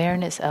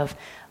awareness of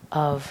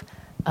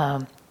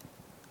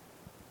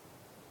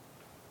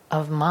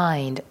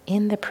mind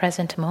in the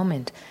present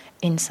moment,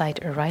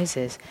 insight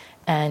arises.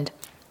 And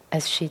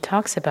as she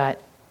talks about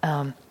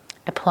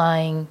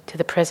applying to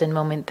the present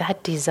moment,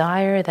 that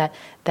desire, that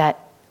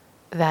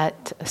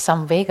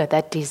samvega,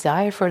 that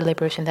desire for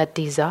liberation, that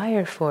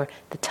desire for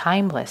the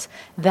timeless,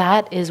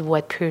 that is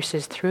what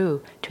pierces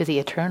through to the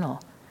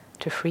eternal,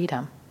 to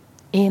freedom,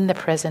 in the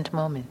present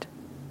moment.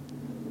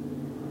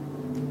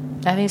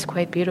 That is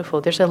quite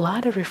beautiful. There's a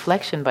lot of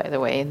reflection, by the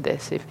way, in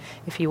this.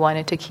 If you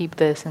wanted to keep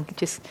this and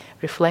just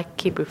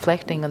keep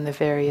reflecting on the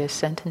various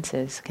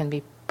sentences, can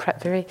be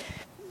very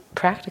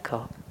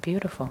practical,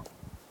 beautiful.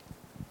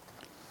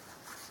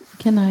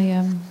 Can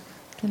I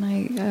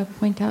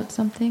point out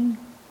something?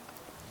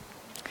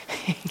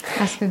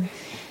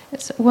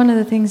 One of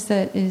the things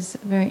that is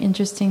very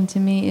interesting to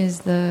me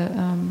is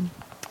in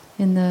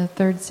the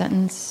third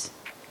sentence,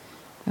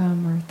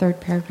 or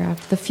third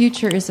paragraph, the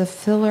future is a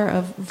filler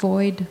of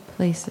void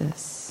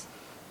places.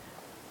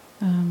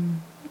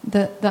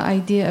 The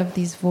idea of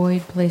these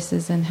void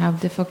places and how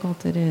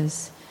difficult it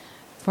is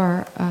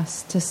for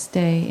us to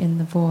stay in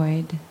the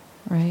void,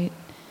 right?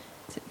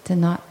 To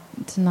not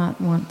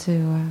want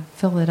to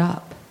fill it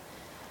up.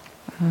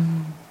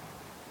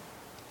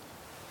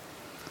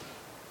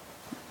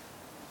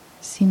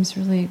 Seems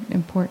really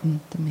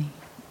important to me.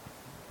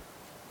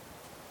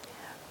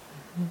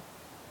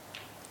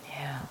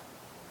 Yeah.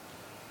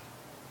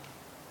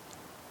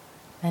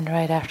 And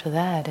right after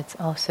that, it's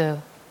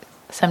also,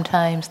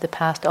 sometimes the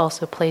past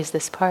also plays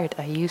this part.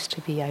 I used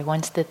to be, I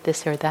once did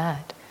this or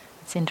that.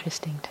 It's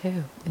interesting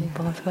too, in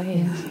both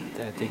ways.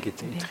 I think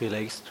it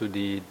relates to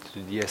the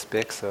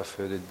aspects of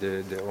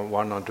the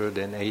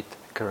 108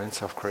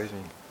 currents of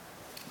craving.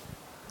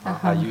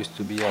 I used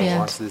to be, I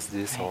once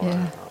this, or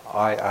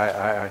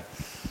I.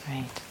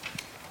 Right.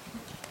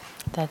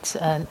 That's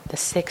the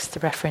sixth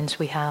reference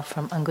we have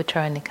from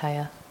Anguttara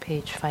Nikaya,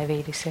 page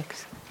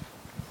 586.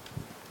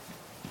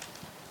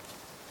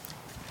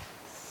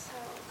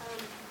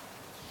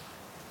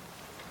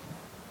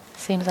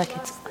 Seems like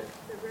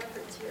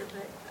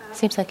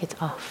it's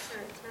off.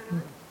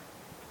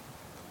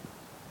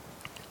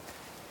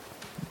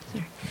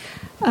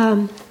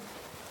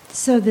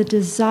 So the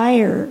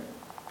desire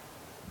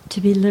to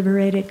be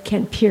liberated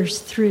can pierce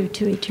through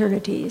to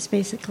eternity is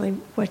basically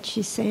what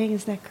she's saying.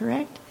 Is that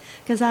correct?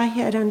 Because I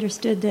had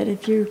understood that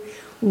if you're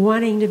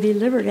wanting to be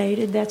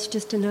liberated, that's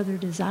just another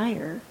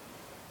desire.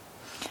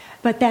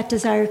 But that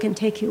desire can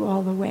take you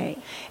all the way.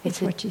 It's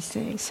what she's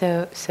saying.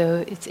 So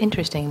it's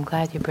interesting. I'm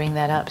glad you bring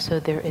that up. So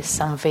there is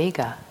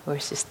samvega,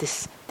 versus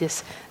this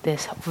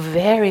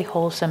very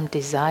wholesome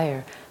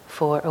desire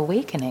for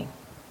awakening.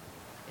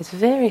 It's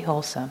very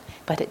wholesome,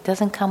 but it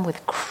doesn't come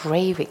with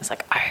cravings.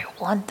 Like, I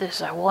want this,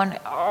 I want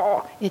it.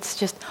 Oh, it's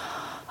just,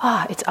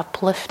 it's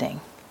uplifting.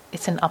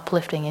 It's an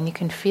uplifting, and you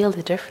can feel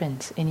the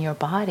difference in your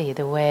body.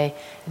 The way,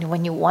 and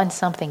when you want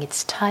something,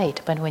 it's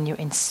tight, but when you're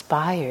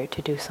inspired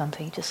to do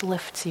something, it just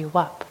lifts you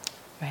up,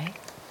 right?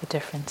 The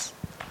difference.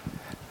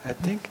 I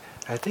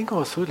think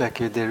also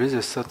there is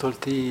a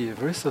subtlety,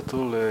 very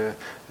subtle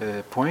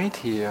point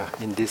here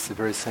in this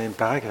very same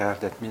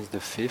paragraph. That means the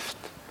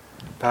fifth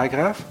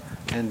paragraph.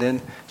 And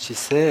then she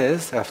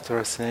says,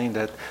 after saying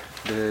that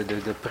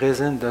the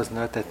present does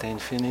not attain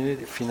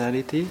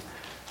finality,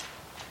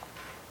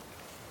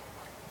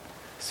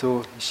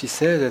 so she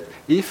said that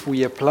if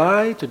we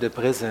apply to the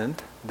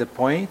present the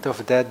point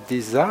of that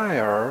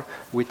desire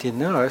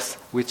within us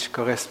which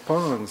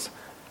corresponds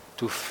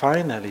to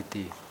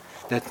finality,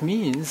 that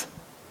means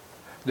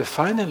the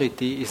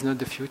finality is not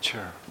the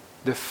future.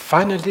 The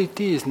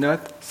finality is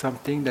not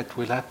something that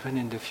will happen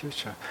in the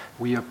future.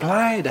 We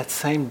apply that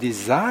same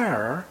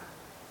desire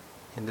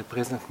in the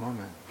present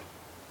moment.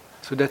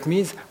 So that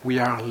means we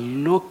are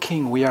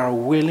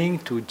willing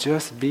to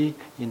just be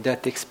in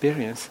that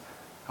experience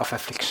of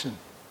affliction.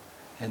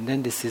 And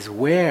then this is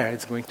where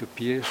it's going to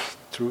pierce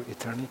through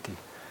eternity.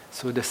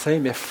 So the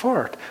same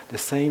effort, the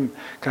same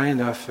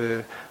kind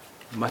of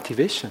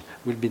motivation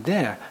will be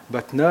there,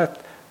 but not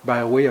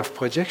by way of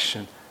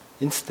projection.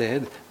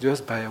 Instead,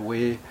 just by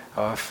way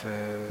of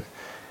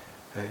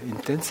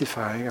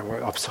intensifying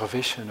our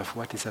observation of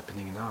what is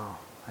happening now.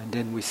 And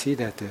then we see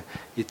that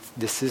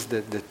this is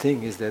the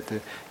thing, is that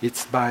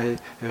it's by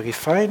a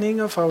refining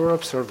of our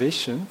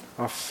observation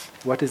of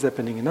what is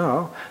happening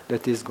now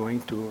that is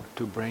going to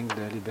bring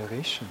the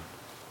liberation.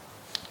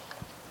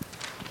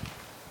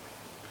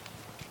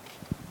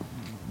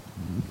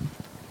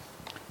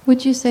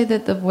 Would you say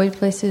that the void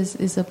places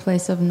is a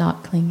place of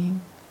not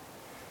clinging?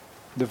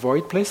 The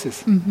void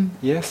places? Mm-hmm.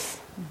 Yes.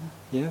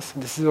 Mm-hmm. Yes.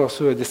 This is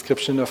also a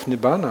description of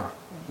Nibbana.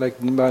 Like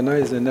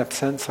Nibbana is an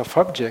absence of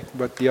object,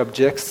 but the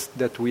objects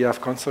that we have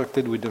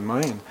constructed with the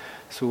mind.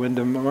 So when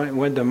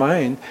the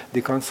mind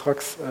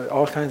deconstructs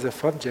all kinds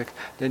of objects,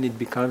 then it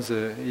becomes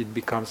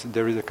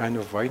there is a kind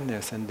of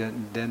voidness, and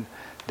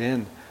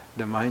then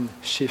the mind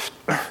shift,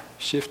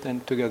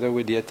 and together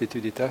with the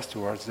attitude it has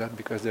towards that,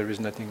 because there is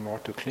nothing more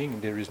to cling,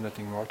 there is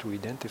nothing more to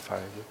identify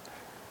with.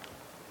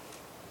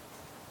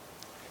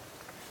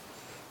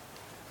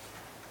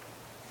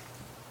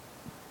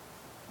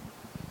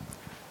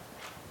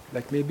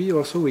 Like maybe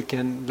also we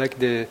can,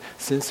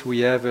 since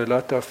we have a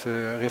lot of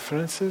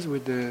references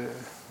with the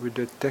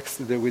text,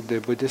 with the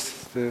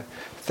Buddhist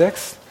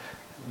text,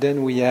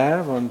 then we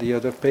have on the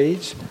other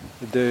page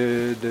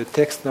the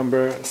text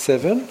number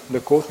 7, the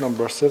quote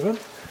number 7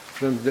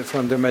 from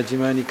the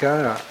Majjhima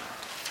Nikaya,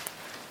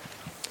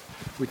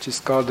 which is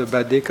called the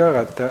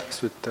Bhadekarata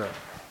Sutta.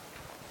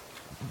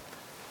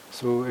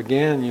 So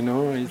again,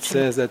 it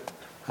says that,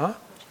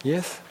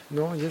 Yes?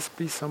 No? Yes,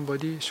 please,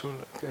 somebody should,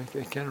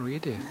 I can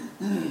read it.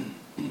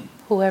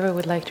 Whoever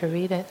would like to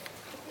read it.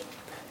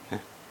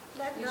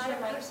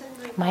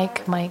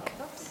 Mike.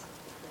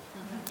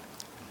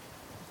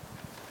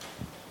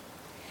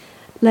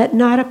 Let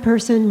not a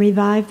person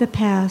revive the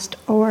past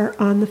or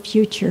on the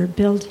future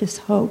build his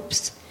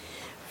hopes,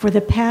 for the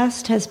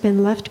past has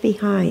been left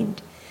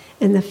behind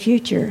and the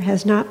future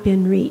has not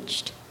been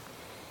reached.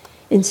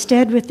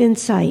 Instead, with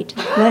insight,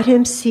 let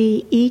him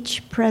see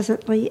each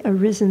presently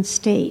arisen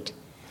state.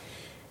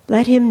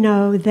 Let him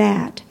know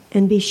that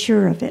and be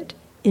sure of it,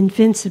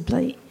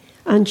 invincibly,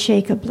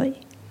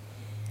 unshakably.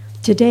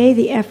 Today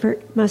the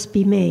effort must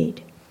be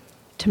made.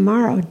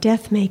 Tomorrow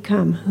death may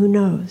come, who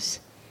knows?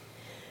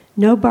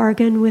 No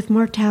bargain with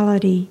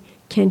mortality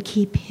can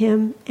keep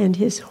him and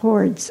his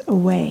hordes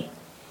away.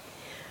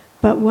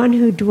 But one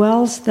who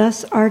dwells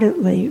thus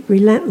ardently,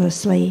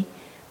 relentlessly,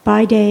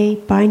 by day,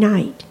 by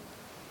night,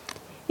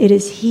 it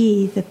is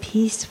he, the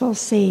peaceful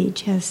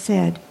sage has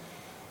said,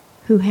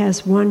 who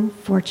has one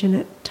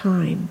fortunate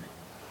time.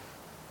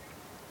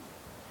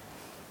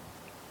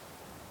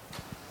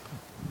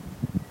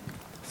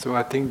 So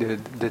I think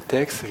the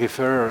text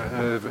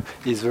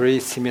is very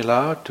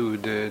similar to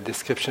the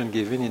description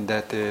given in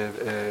that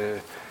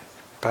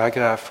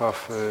paragraph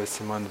of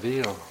Simone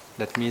Weil.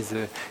 That means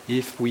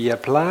if we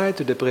apply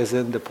to the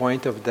present the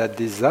point of that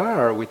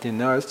desire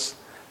within us,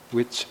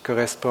 which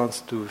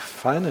corresponds to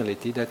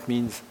finality, that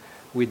means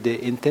with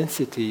the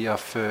intensity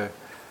of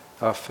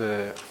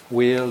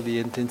will, the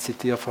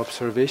intensity of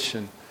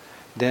observation,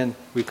 then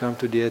we come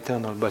to the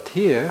eternal. But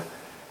here,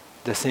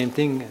 the same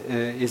thing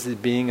is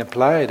being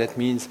applied. That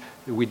means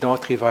we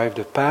don't revive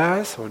the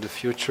past or the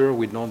future,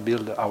 we don't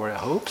build our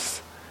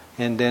hopes,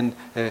 and then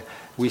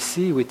we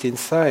see with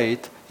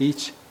insight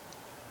each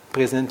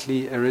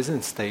presently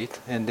arisen state,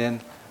 and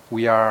then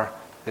we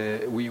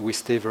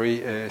stay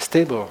very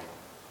stable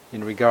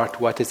in regard to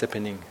what is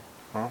happening.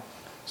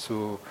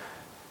 So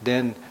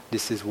then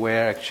this is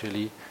where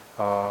actually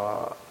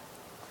a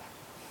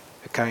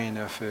kind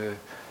of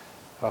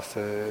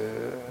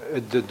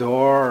the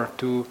door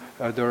to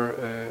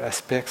other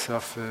aspects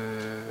of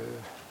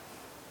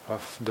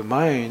the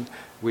mind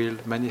will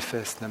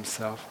manifest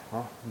themselves,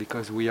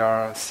 because we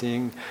are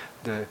seeing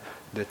the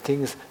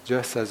things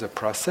just as a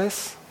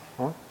process,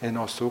 and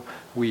also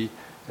we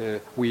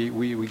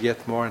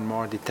get more and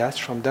more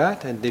detached from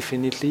that, and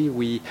definitely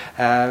we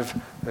have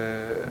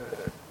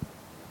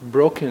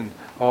broken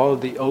all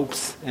the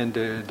hopes and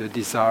the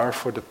desire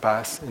for the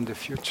past and the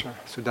future.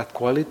 So that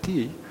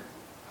quality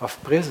of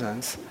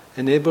presence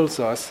enables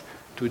us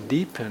to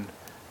deepen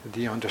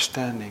the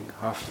understanding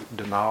of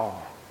the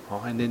now.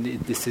 And then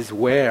this is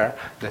where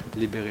that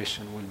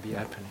liberation will be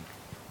happening.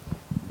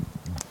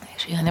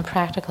 Actually, on a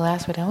practical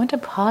aspect, I want to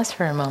pause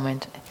for a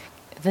moment.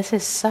 This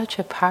is such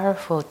a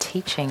powerful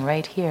teaching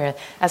right here.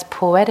 As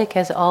poetic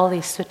as all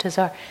these suttas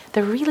are,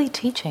 they're really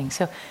teaching.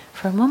 So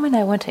for a moment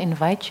I want to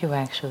invite you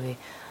actually.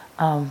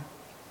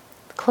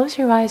 Close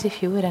your eyes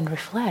if you would and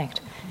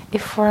reflect.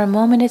 If for a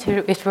moment if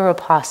it were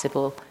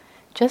possible,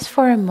 just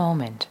for a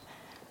moment,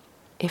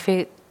 if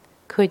it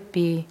could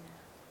be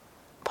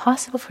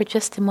possible for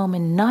just a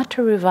moment not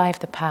to revive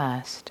the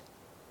past,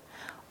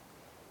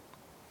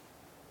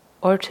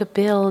 or to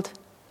build,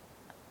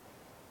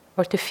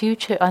 or to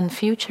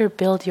future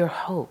build your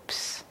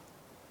hopes.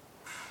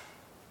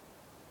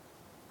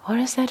 What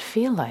does that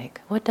feel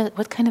like?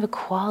 What kind of a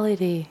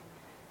quality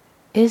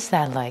is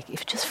that like?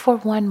 If just for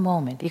one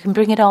moment, you can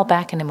bring it all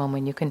back in a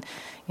moment. You can,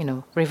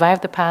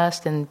 revive the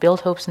past and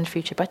build hopes in the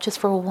future. But just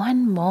for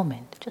one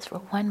moment,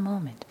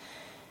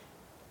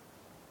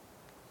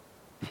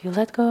 if you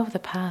let go of the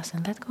past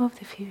and let go of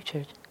the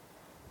future,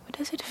 what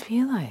does it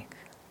feel like?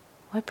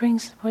 What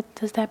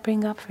does that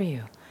bring up for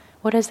you?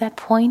 What does that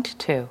point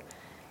to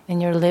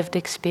in your lived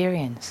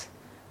experience?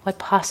 What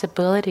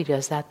possibility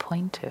does that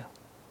point to?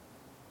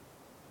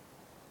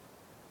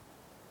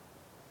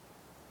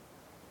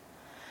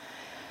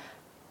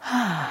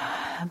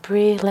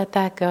 Breathe, let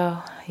that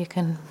go. You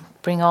can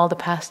bring all the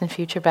past and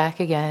future back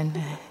again.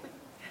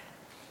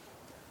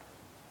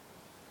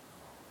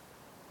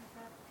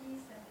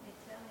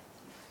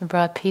 It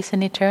brought peace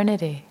and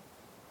eternity.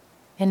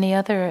 Any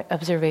other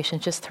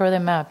observations? Just throw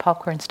them out,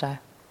 popcorn style.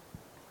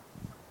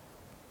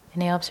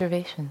 Any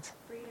observations?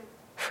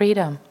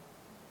 Freedom.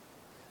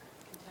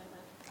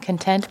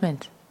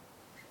 Contentment.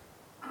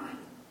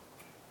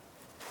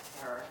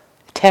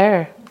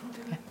 Terror.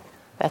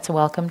 That's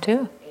welcome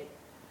too.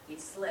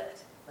 It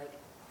slipped, like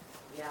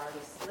reality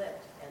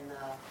slipped, and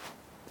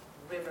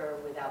the river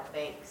without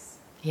banks.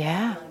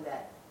 Yeah. Feeling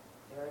that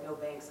there are no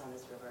banks on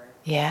this river.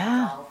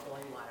 Yeah. It's all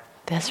flowing water.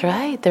 That's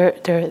right.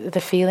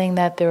 The feeling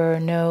that there are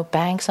no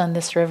banks on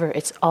this river.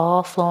 It's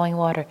all flowing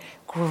water.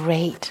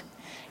 Great.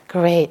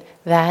 Great.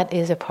 That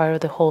is a part of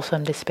the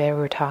wholesome despair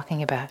we're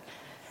talking about.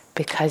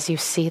 Because you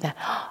see that,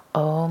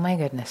 oh my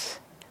goodness,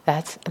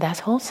 that's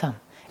wholesome.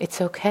 It's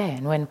okay.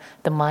 And when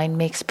the mind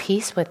makes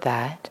peace with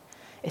that,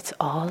 it's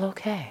all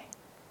okay.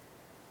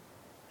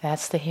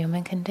 That's the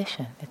human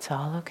condition. It's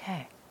all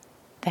okay.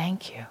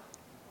 Thank you.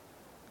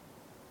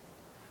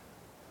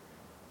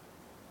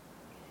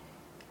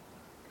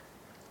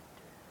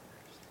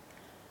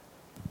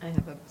 I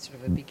have a sort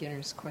of a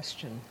beginner's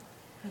question.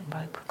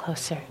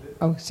 Closer.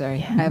 Oh, sorry.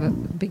 Yeah. I have a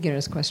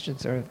beginner's question,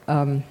 sort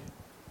of.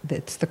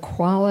 It's the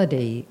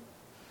quality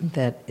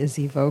that is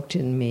evoked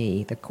in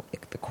me, the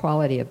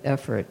quality of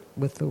effort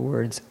with the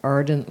words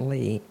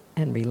ardently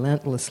and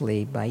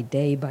relentlessly, by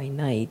day, by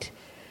night,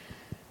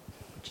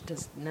 which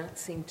does not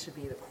seem to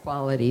be the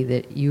quality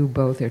that you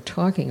both are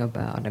talking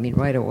about. I mean,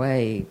 right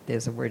away,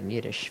 there's a word in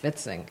Yiddish,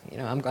 schwitzing.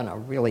 I'm going to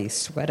really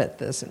sweat at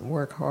this and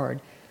work hard.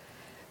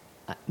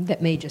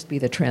 That may just be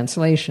the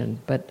translation,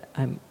 but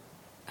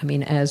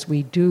as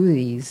we do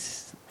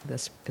this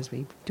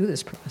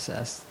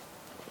process,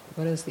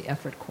 what is the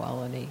effort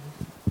quality?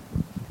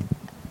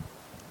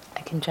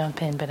 I can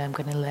jump in, but I'm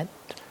going to let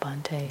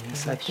Bhante.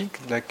 Yes, I think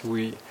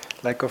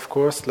of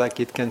course,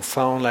 it can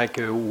sound like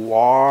a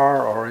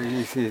war, or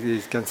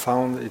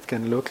it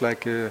can look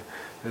like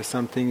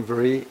something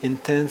very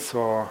intense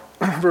or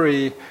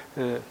very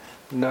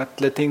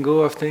not letting go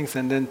of things,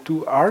 and then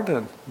too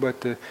ardent.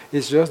 But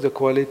it's just the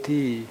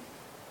quality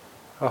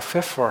of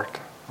effort.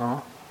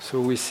 So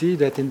we see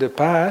that in the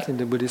path, in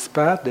the Buddhist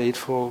path, the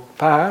Eightfold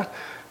Path,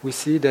 we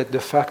see that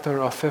the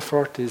factor of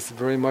effort is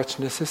very much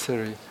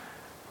necessary.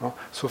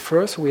 So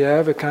first we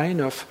have a kind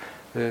of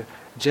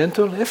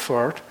gentle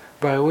effort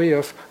by way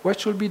of what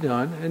should be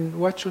done and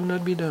what should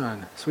not be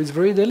done. So it's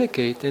very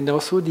delicate, and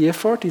also the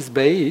effort is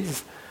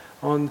based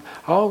on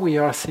how we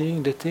are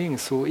seeing the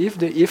things. So if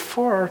the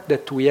effort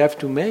that we have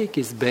to make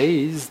is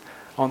based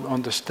on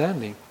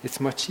understanding, it's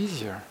much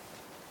easier,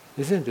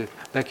 isn't it?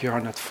 Like you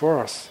are not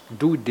forced,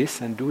 do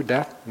this and do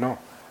that. No.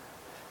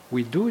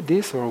 We do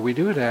this or we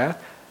do that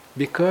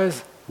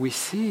because we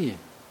see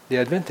the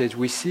advantage,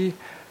 we see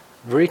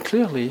very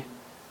clearly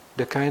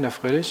the kind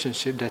of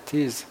relationship that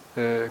is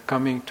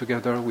coming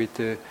together with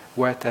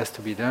what has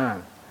to be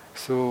done.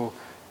 So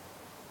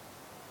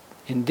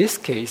in this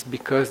case,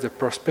 because the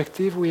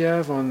perspective we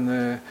have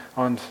on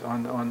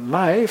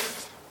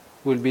life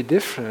will be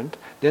different,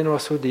 then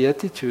also the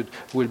attitude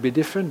will be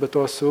different, but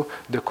also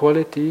the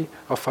quality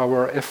of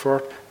our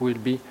effort will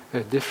be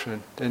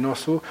different. And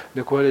also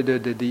the quality,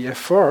 the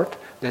effort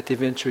that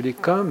eventually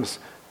comes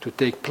to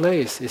take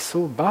place is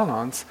so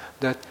balanced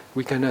that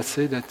we cannot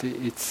say that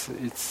it's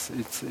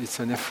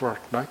an effort,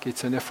 like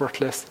it's an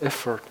effortless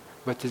effort,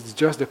 but it's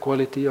just the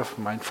quality of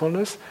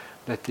mindfulness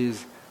that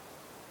is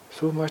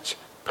so much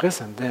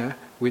present there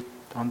with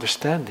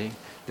understanding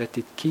that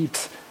it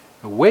keeps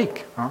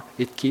awake,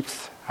 it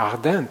keeps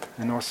ardent,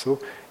 and also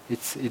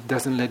it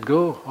doesn't let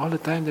go all the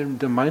time.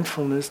 The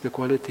mindfulness, the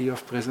quality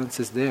of presence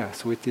is there,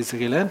 so it is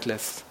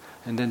relentless.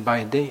 And then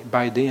by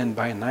day and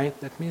by night,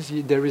 that means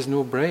there is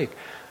no break.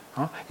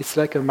 It's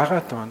like a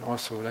marathon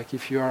also. Like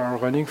if you are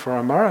running for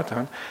a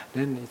marathon,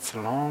 then it's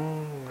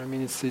long. I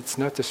mean, it's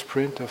not a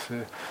sprint of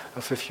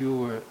a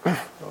few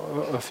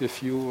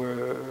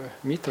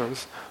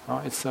meters.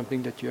 It's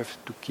something that you have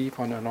to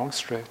keep on a long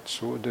stretch.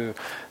 So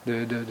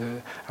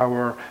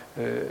our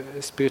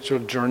spiritual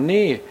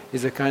journey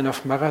is a kind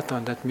of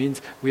marathon. That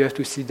means we have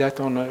to see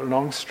that on a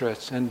long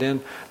stretch, and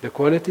then the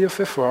quality of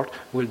effort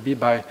will be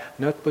by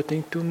not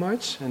putting too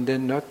much, and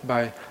then not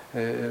by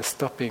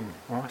stopping.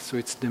 So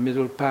it's the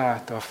middle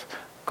path of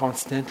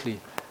constantly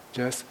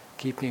just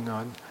keeping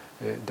on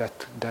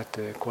that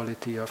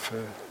quality of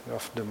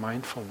the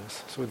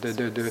mindfulness.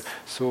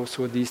 So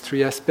so these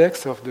three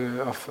aspects of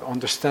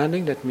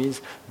understanding, that means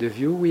the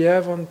view we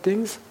have on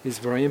things is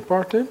very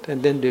important,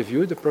 and then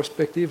the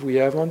perspective we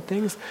have on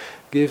things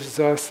gives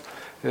us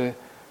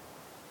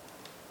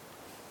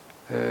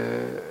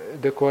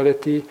the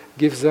quality,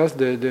 gives us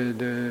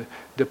the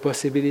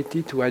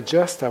possibility to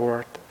adjust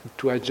our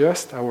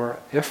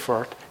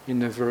effort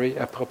in a very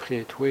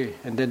appropriate way.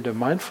 And then the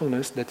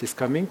mindfulness that is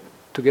coming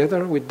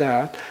together with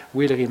that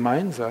will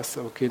remind us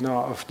of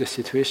the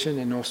situation,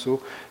 and also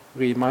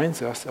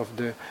reminds us of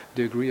the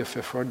degree of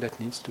effort that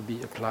needs to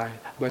be applied.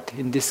 But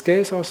in this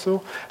case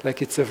also,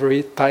 like it's a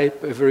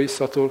very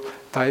subtle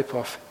type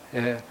of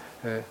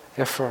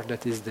effort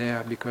that is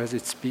there, because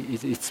it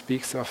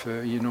speaks of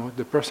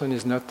the person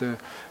is not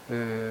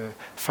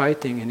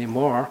fighting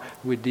anymore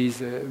with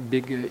these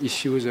big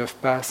issues of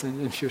past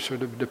and future.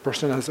 The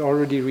person has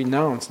already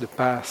renounced the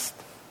past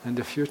and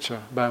the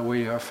future by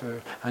way of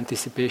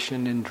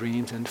anticipation and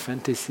dreams and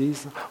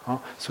fantasies.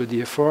 So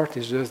the effort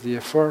is just the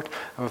effort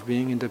of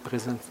being in the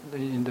present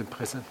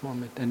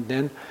moment, and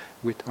then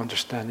with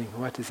understanding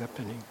what is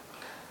happening.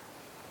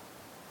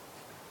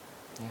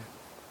 Yeah.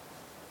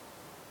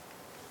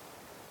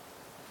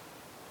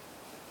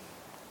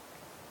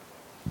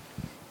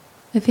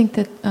 I think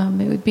that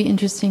it would be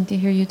interesting to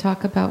hear you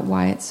talk about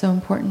why it's so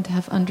important to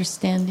have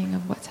understanding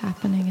of what's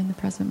happening in the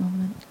present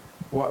moment.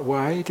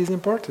 Why it is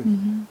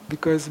important?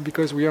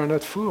 Because we are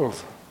not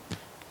fools.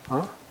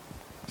 Huh?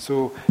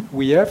 So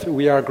we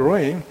are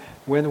growing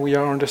when we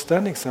are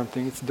understanding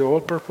something. It's the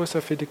whole purpose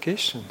of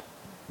education.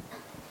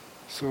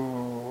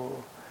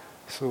 So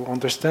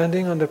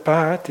understanding on the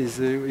path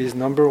is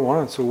number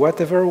one. So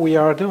whatever we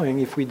are doing,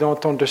 if we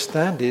don't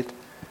understand it,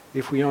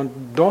 if we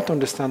don't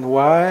understand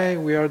why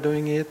we are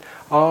doing it,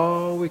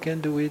 how we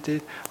can do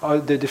it, all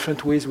the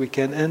different ways we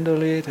can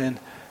handle it, and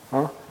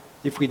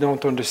if we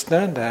don't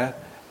understand that,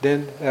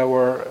 then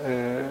our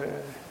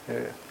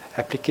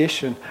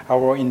application,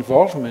 our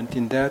involvement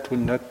in that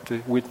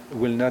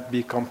will not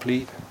be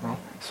complete.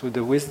 So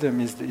the wisdom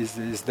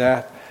is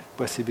that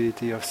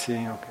possibility of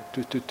seeing,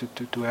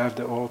 to have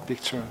the whole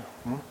picture.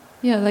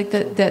 Yeah, like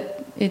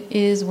that it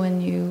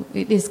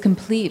is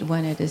complete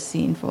when it is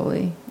seen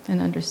fully and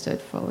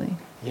understood fully.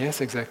 Yes,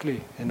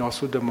 exactly. And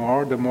also the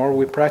more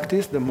we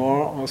practice, the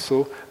more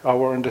also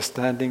our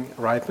understanding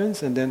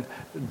ripens, and then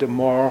the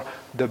more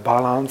the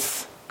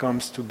balance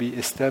comes to be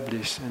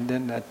established. And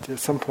then at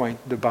some point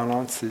the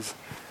balance is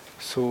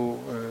so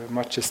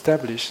much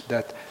established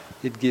that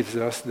it gives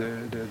us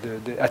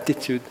the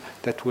attitude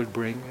that will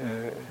bring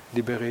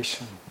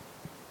liberation.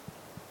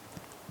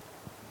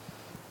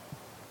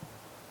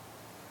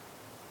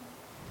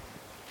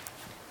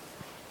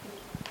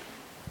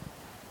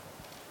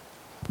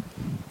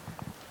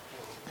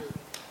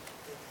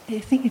 I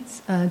think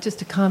it's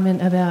just a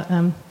comment about,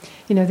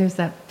 there's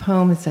that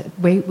poem, it's that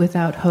wait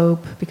without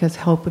hope, because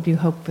hope would be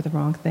hope for the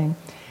wrong thing.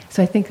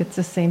 So I think it's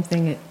the same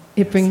thing.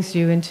 It brings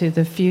you into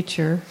the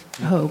future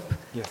hope.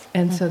 Yes.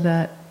 And so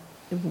that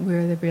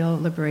where the real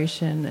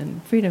liberation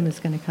and freedom is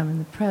going to come in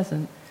the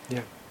present.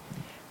 Yeah.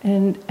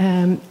 And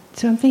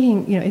so I'm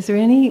thinking, is there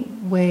any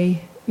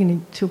way,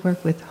 to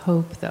work with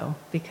hope, though?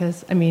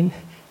 Because,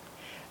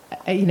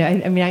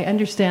 I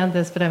understand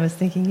this, but I was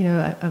thinking,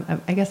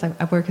 I guess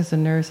I work as a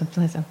nurse.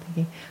 Sometimes I'm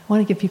thinking, I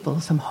want to give people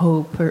some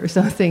hope or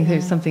something.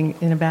 There's something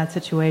in a bad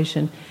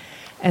situation,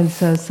 and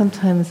so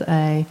sometimes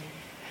I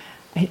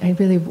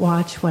really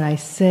watch what I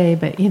say,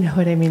 but you know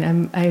what I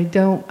mean.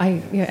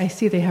 I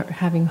see they are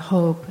having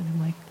hope, and I'm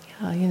like,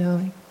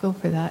 yeah, go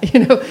for that,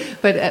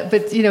 But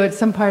it's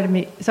some part of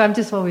me. So I'm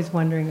just always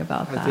wondering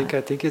about that.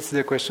 I think it's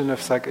the question of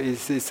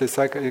it's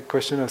a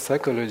question of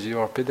psychology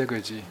or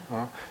pedagogy.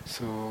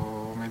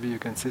 So maybe you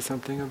can say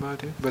something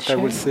about it. But sure. I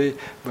will say,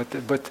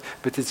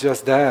 but it's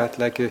just that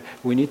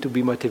we need to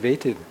be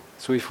motivated.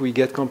 So if we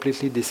get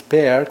completely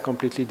despaired,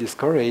 completely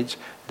discouraged,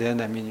 then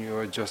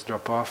you just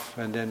drop off,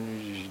 and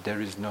then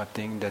there is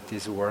nothing that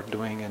is worth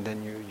doing, and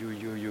then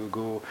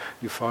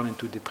you fall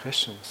into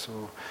depression.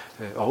 So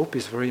hope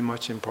is very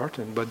much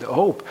important. But the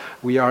hope,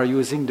 we are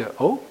using the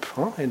hope,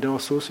 and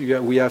also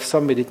we have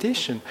some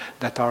meditation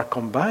that are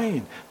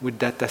combined with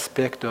that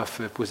aspect of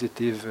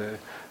positive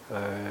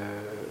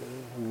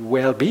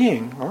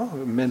well-being,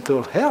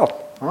 mental health.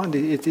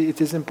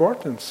 It is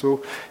important.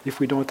 So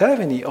if we don't have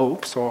any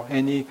hopes or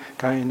any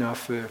kind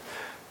of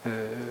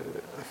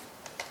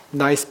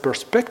nice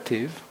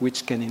perspective,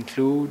 which can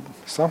include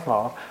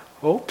somehow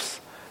hopes,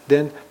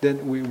 then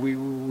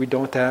we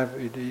don't have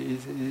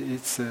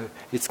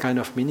it's kind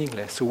of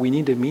meaningless. So we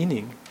need a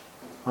meaning.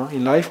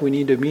 In life we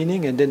need a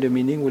meaning, and then the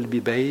meaning will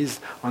be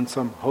based on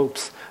some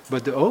hopes.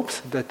 But the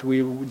hopes that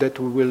we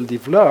will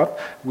develop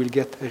will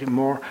get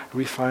more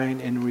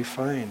refined and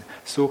refined.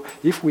 So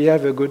if we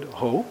have a good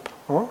hope,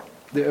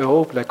 the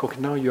hope,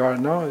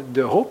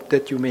 the hope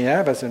that you may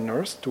have as a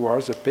nurse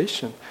towards a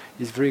patient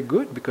is very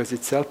good, because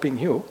it's helping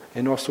you,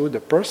 and also the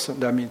person.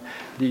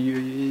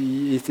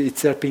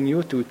 It's helping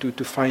you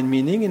to find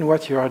meaning in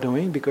what you are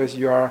doing, because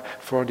you are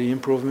for the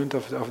improvement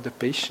of the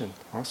patient.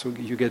 So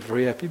you get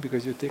very happy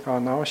because you think,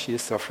 now she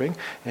is suffering,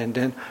 and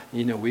then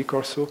in a week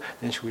or so,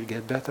 then she will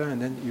get better,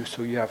 and then you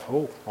have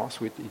hope.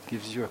 So it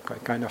gives you a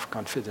kind of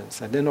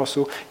confidence. And then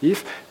also,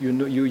 if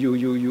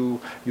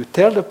you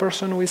tell the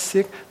person who is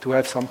sick to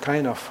have some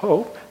kind of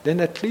hope, then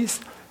at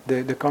least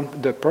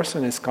the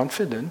person is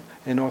confident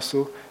and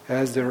also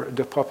has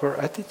the proper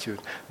attitude.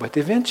 But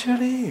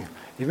eventually,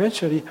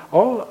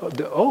 all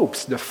the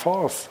hopes, the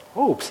false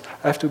hopes,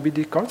 have to be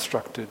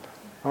deconstructed.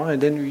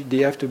 And then they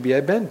have to be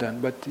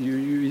abandoned. But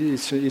it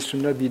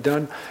should not be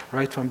done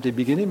right from the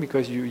beginning,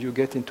 because you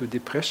get into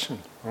depression.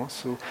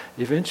 So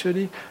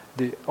eventually,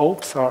 the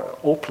hopes are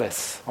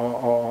hopeless,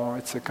 or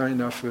it's a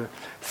kind of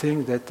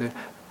thing that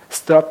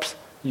stops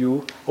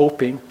you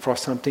hoping for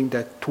something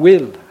that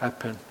will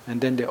happen. And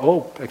then the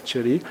hope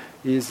actually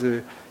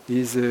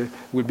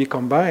will be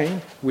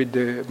combined with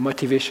the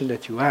motivation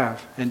that you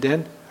have. And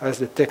then, as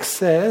the text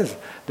says,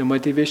 the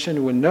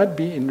motivation will not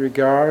be in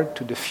regard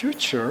to the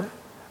future,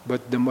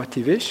 but the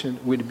motivation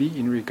will be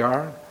in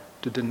regard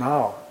to the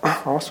now.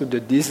 Also, the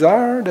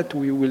desire that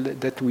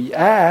we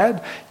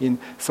add in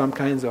some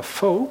kinds of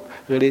hope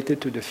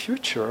related to the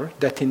future,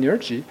 that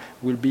energy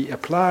will be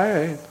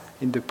applied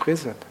in the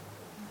present.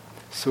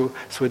 So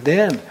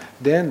then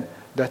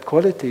that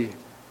quality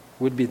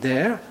would be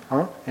there,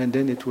 and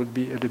then it will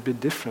be a little bit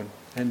different.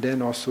 And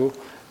then also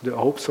the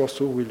hopes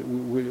also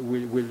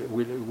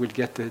will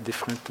get a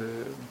different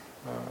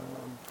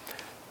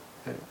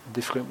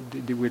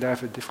different. They will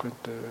have a different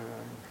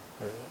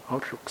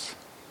outlooks.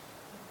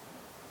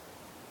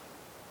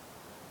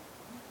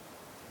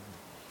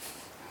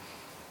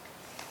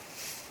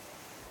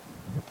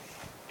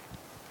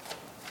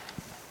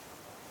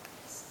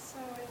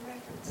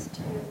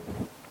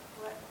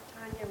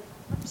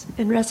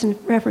 In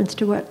reference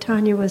to what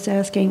Tanya was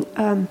asking,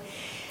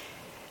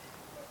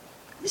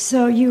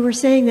 so you were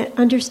saying that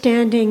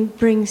understanding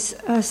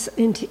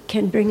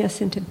can bring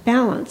us into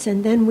balance,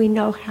 and then we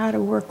know how to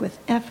work with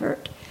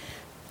effort.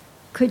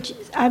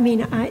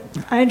 I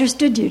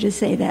understood you to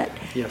say that.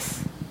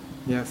 Yes.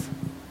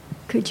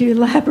 Could you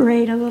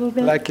elaborate a little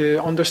bit? Like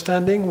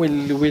understanding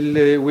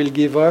will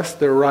give us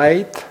the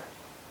right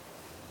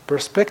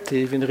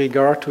perspective in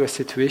regard to a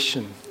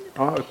situation.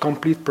 A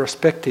complete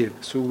perspective,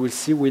 so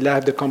we'll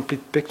have the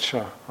complete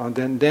picture, and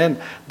then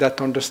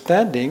that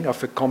understanding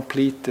of a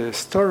complete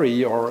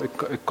story or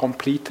a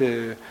complete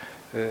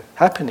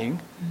happening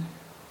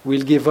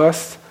will give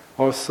us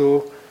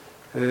also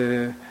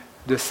the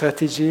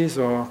strategies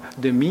or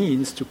the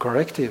means to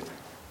correct it.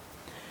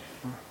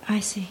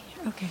 I see.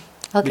 Okay.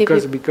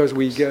 Because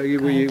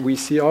we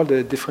see all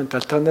the different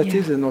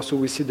alternatives, and also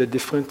we see the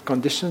different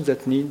conditions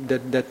that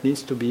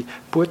needs to be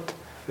put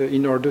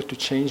in order to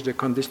change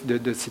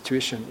the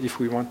situation, if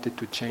we want it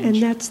to change. And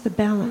that's the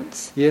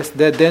balance. Yes,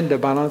 then the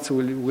balance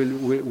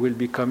will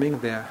be coming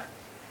there.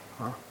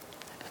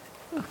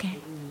 Okay.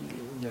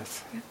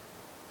 Yes.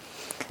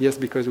 Yes,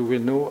 because we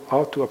will know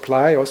how to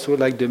apply also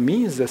like the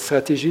means, the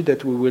strategy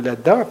that we will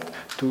adopt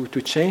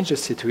to change the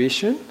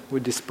situation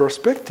with this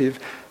perspective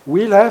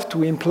will have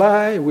to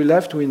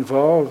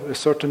involve a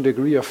certain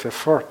degree of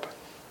effort.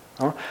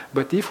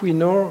 But if we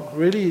know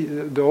really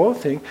the whole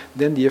thing,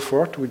 then the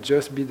effort would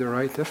just be the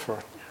right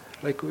effort.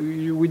 Like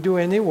we do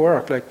any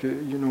work, like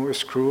a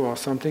screw or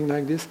something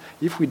like this.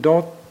 If we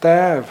don't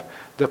have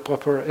the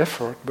proper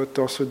effort, but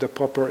also the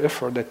proper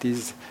effort that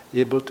is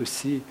able to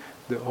see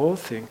the whole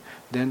thing,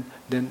 then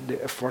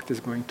the effort is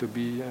going to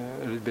be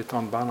a little bit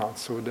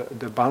unbalanced. So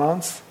the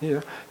balance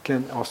here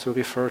can also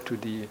refer to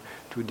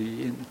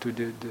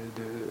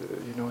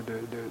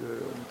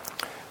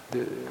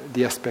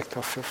the aspect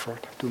of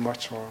effort, too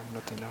much or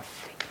not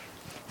enough.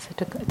 So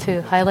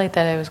to highlight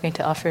that, I was going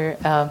to offer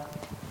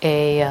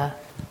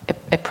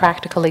a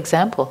practical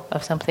example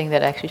of something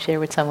that I actually shared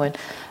with someone.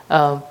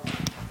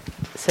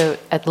 So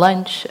at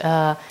lunch,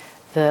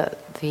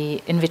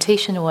 the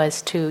invitation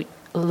was to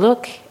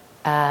look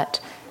at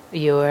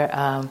your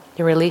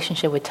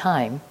relationship with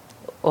time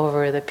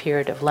over the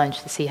period of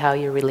lunch to see how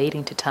you're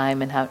relating to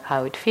time and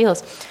how it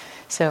feels.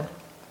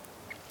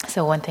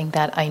 So one thing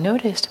that I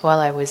noticed while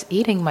I was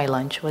eating my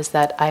lunch was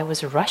that I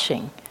was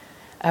rushing.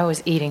 I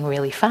was eating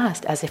really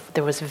fast, as if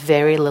there was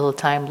very little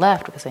time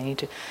left, because I need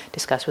to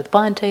discuss with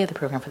Bhante the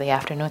program for the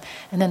afternoon.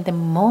 And then the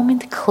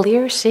moment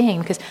clear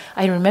seeing, because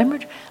I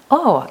remembered,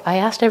 I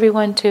asked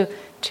everyone to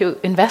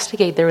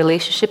investigate their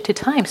relationship to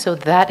time. So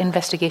that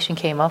investigation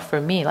came up for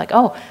me, like,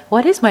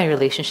 what is my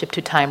relationship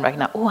to time right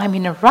now? I'm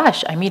in a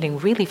rush. I'm eating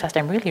really fast.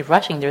 I'm really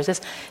rushing. There's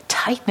this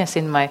tightness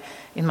in my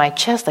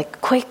chest, like,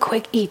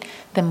 quick, eat.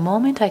 The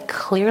moment I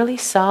clearly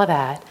saw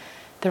that,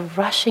 the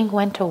rushing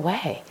went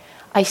away.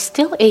 I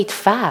still ate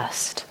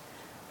fast,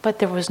 but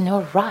there was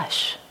no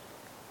rush.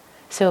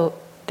 So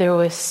there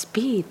was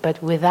speed,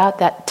 but without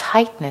that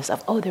tightness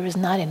of, there is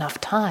not enough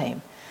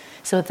time.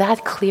 So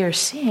that clear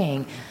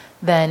seeing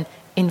then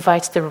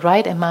invites the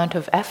right amount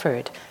of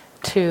effort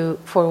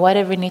for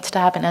whatever needs to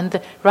happen. And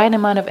the right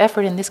amount of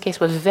effort in this case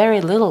was very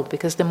little,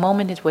 because the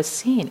moment it was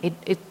seen,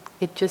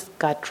 it just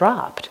got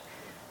dropped.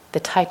 The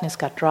tightness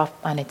got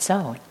dropped on its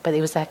own. But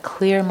it was that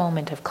clear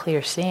moment of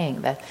clear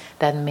seeing that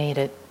made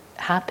it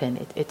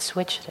happen. It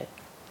switched it.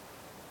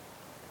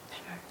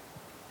 Sure.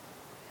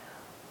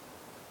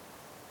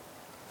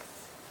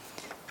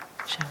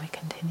 Shall we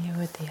continue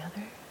with the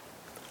other?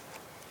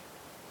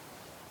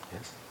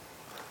 Yes.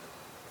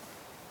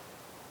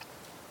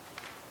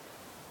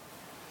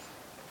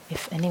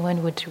 If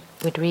anyone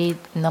would read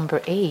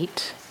number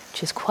 8,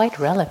 which is quite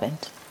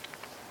relevant.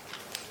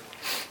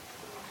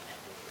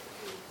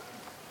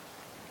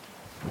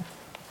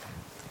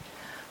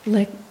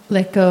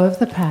 Let go of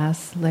the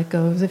past, let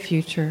go of the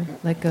future,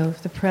 let go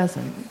of the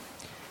present.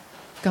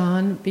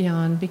 Gone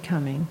beyond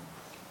becoming,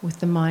 with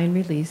the mind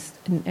released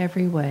in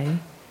every way,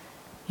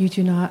 you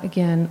do not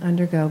again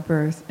undergo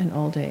birth and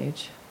old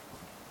age.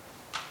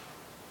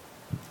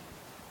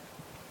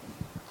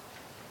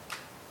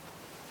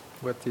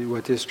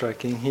 What is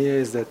striking here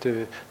is that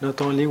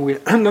not only we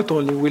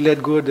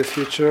let go of the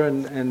future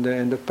and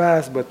the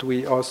past, but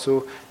we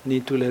also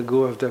need to let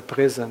go of the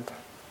present.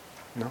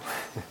 No.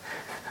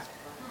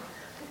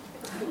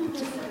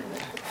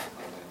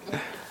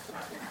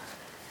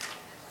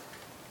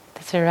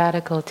 That's a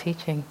radical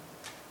teaching.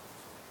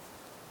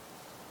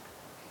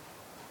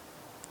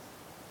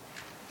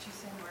 Could you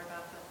say more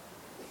about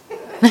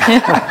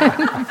that?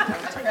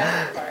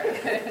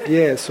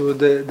 Yeah, so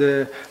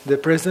the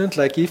present,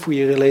 like if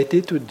we relate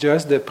it to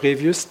just the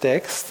previous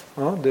text,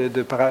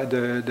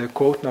 the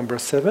quote number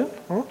 7,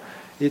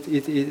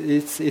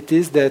 it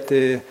is that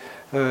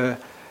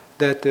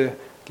that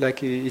like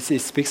he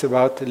speaks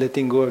about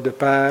letting go of the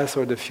past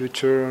or the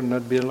future,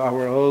 not build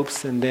our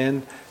hopes, and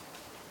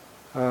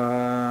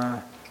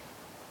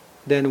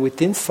then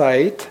with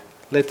insight,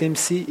 let him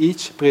see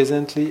each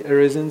presently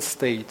arisen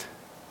state.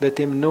 Let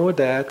him know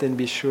that and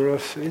be sure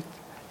of it,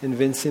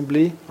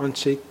 invincibly,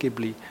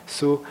 unshakably.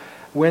 So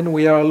when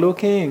we are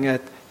looking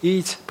at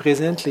each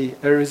presently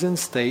arisen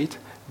state,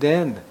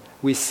 then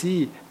we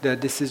see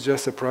that this is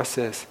just a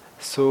process.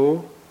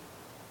 So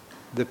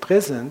the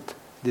present,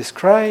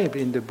 described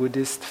in the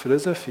Buddhist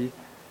philosophy,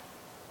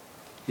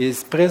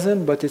 is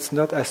present, but it's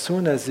not as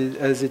soon as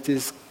it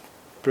is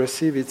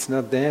perceived, it's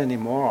not there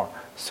anymore.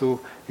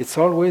 So it's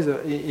always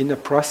in a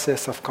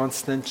process of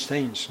constant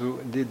change. So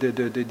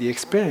the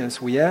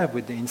experience we have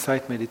with the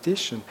insight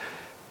meditation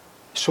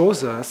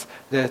shows us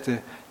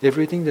that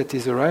everything that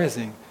is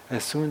arising,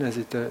 as soon as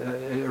it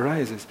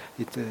arises,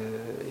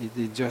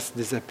 it just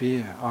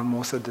disappears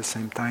almost at the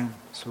same time.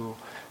 So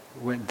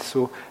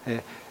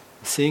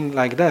seeing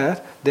like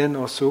that, then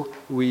also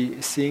we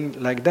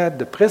seeing like that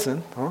the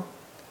present,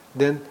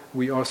 then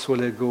we also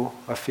let go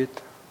of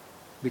it.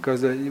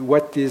 Because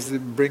what is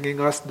bringing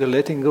us the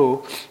letting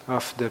go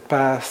of the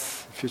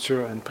past,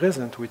 future, and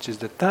present, which is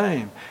the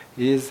time,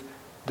 is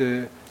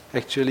the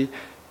actually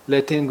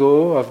letting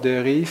go of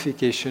the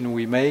reification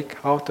we make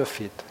out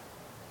of it.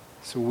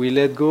 So we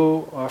let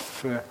go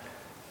of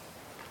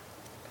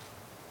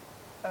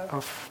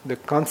the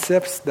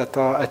concepts that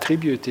are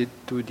attributed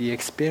to the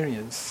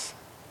experience.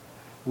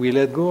 We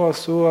let go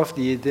also of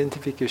the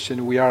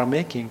identification we are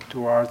making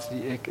towards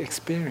the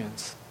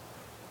experience.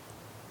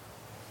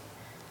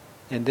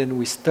 And then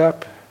we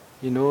stop,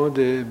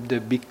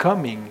 the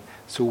becoming.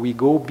 So we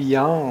go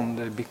beyond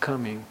the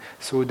becoming.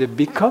 So the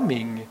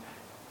becoming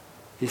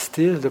is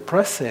still the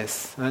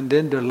process. And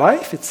then the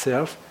life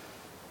itself,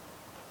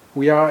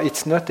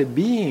 it's not a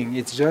being,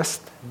 it's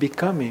just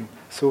becoming.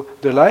 So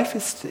the life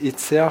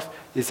itself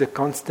is a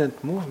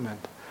constant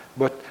movement.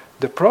 But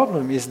the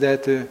problem is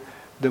that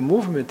the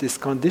movement is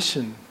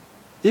conditioned.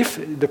 If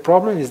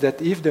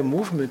the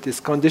movement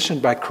is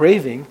conditioned by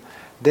craving,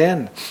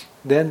 then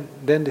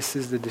this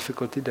is the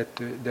difficulty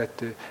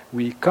that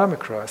we come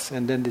across.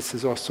 And then this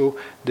is also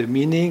the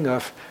meaning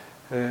of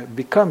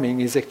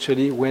becoming, is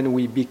actually when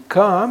we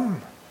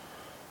become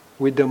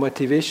with the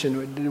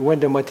motivation, when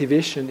the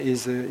motivation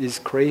is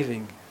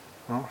craving.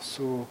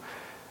 So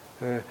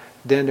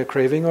then the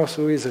craving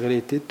also is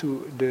related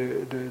to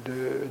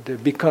the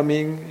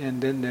becoming, and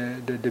then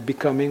the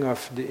becoming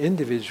of the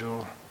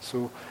individual.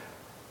 So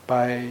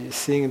by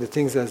seeing the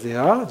things as they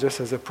are, just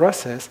as a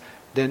process,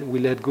 then we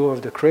let go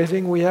of the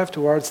craving we have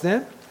towards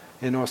them,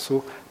 and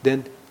also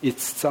then it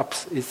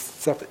stops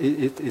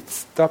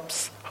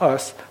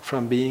us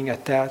from being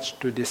attached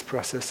to this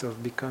process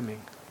of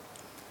becoming.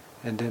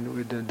 And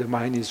then the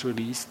mind is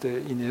released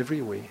in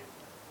every way.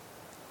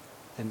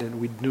 And then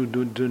we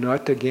do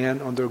not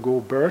again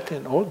undergo birth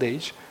and old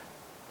age,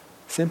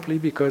 simply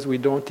because we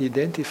don't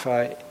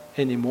identify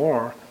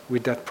anymore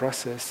with that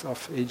process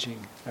of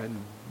aging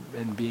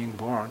and being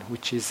born,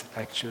 which is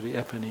actually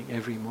happening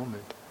every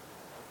moment.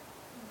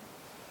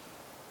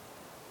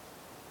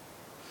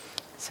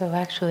 So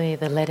actually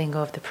the letting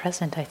go of the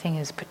present, I think,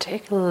 is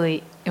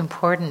particularly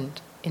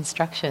important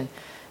instruction,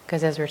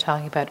 because as we were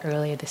talking about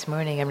earlier this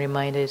morning, I'm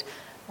reminded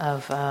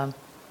of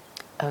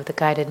the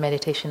guided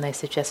meditation I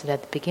suggested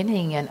at the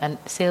beginning, and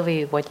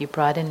Sylvie, what you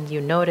brought in,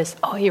 you noticed,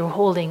 you're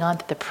holding on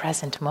to the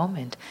present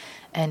moment.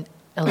 And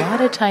a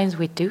lot of times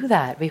we do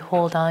that. We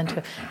hold on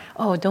to,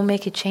 don't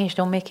make it change,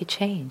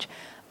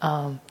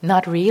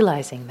 not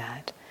realizing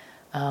that.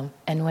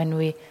 And when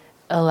we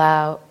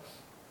allow,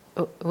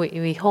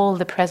 we hold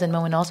the present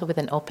moment also with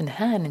an open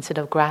hand instead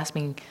of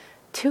grasping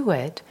to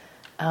it,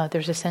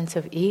 there's a sense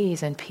of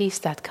ease and peace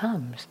that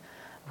comes.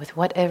 With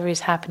whatever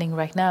is happening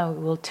right now, it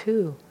will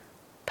too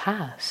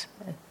pass,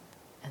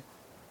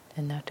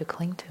 and not to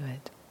cling to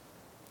it.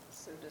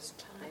 So does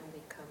time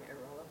become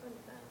irrelevant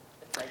then?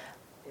 It's like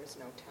there's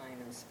no time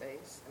and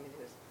space. I mean,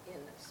 there's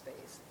in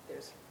space.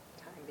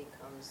 Time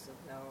becomes of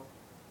no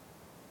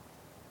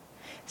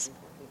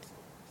importance.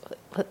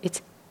 Well,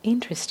 it's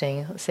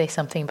interesting. I'll say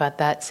something about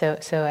that.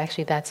 So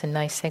actually, that's a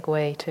nice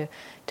segue to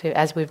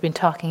as we've been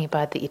talking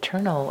about the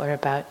eternal, or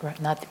about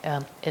not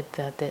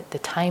the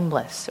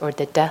timeless, or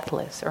the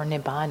deathless, or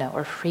nibbana,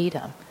 or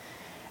freedom.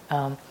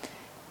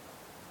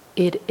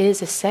 It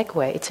is a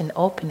segue. It's an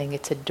opening.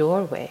 It's a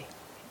doorway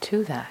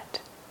to that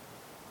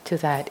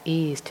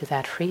ease, to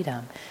that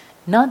freedom.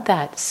 Not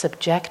that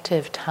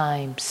subjective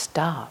time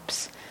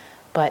stops,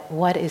 but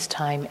what is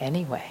time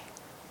anyway?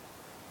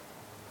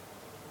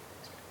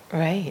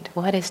 Right.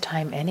 What is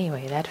time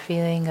anyway? That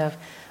feeling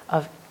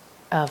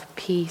of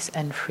peace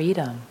and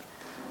freedom,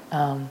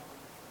 and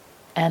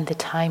the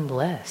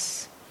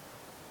timeless,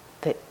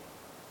 the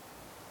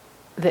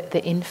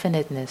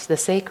infiniteness, the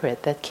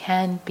sacred that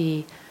can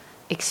be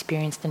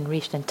experienced and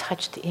reached and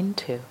touched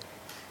into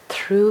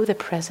through the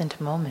present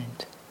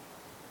moment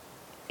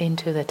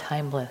into the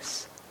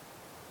timeless.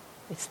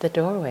 It's the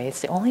doorway. It's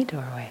the only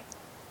doorway.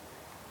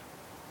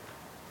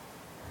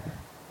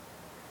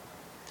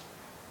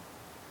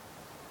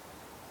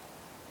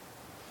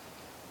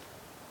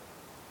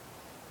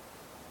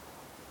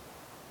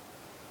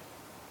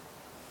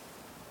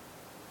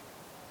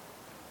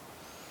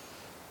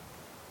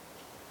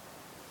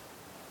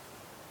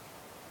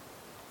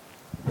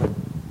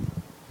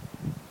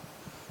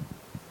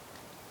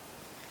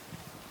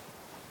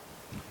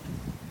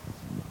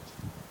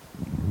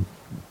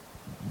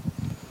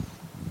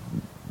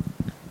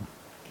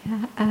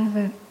 Yeah, I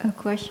have a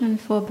question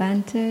for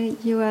Bante.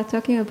 You are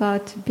talking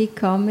about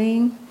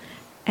becoming,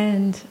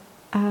 and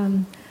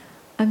I'm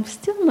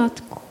still not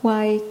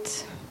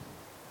quite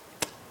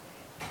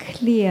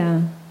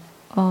clear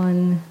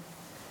on.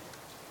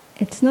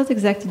 It's not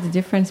exactly the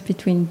difference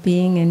between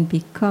being and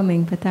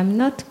becoming, but I'm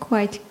not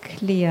quite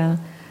clear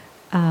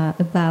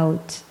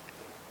about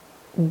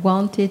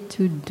wanted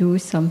to do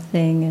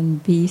something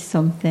and be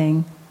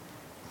something.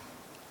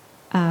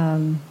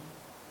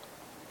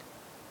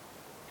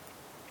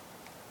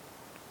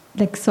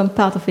 Like some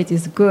part of it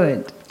is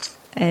good,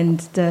 and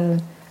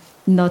the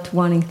not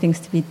wanting things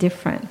to be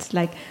different.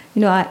 Like,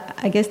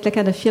 I guess the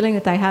kind of feeling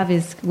that I have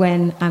is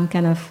when I'm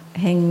kind of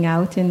hanging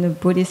out in the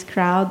Buddhist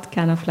crowd,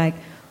 kind of like,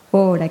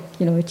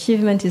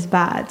 achievement is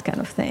bad kind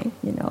of thing,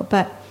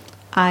 But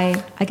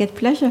I get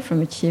pleasure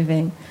from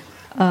achieving,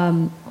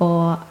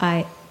 or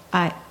I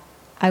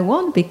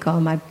won't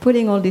become. I'm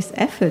putting all this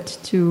effort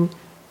to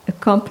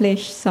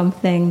accomplish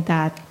something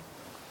that,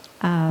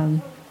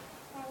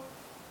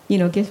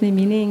 gives me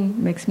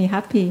meaning, makes me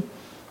happy.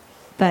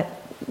 But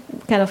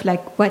kind of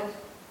like,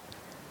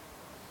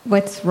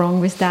 what's wrong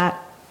with that?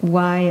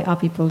 Why are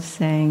people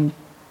saying,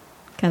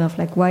 kind of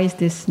like, why is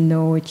this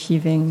no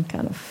achieving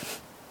kind of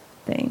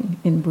thing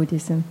in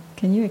Buddhism?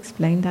 Can you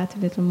explain that a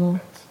little more?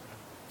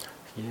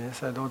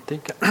 Yes, I don't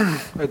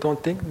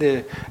think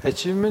the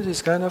achievement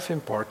is kind of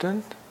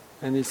important,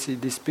 and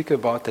they speak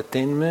about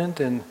attainment,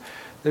 and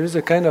there is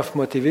a kind of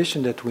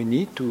motivation that we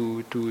need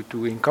to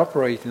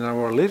incorporate in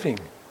our living.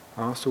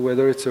 So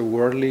whether it's a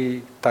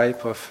worldly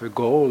type of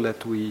goal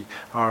that we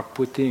are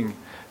putting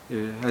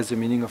as the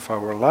meaning of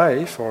our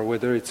life, or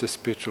whether it's a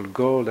spiritual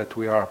goal that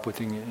we are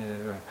putting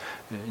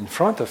in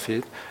front of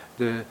it,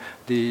 the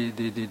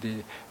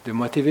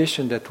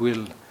motivation that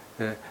will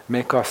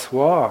make us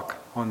walk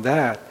on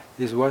that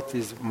is what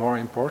is more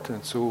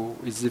important. So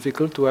it's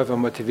difficult to have a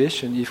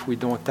motivation if we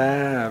don't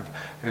have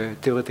a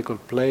theoretical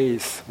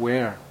place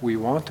where we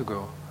want to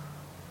go,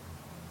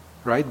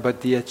 right?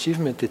 But the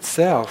achievement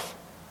itself,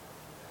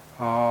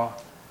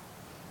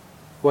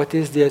 what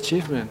is the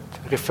achievement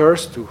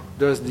refers to?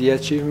 Does the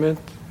achievement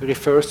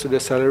refers to the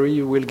salary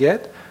you will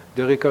get,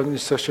 the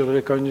social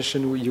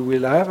recognition you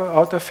will have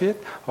out of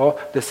it, or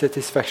the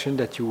satisfaction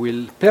that you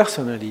will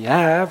personally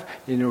have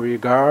in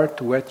regard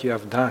to what you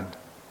have done?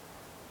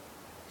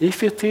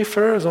 If it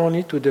refers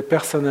only to the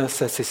personal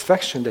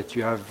satisfaction that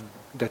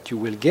you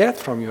will get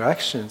from your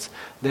actions,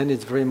 then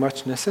it's very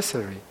much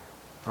necessary.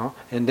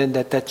 And then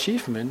that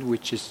achievement,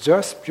 which is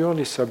just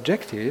purely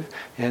subjective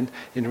and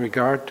in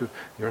regard to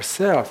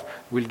yourself,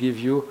 will give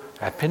you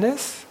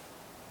happiness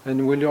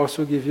and will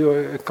also give you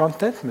a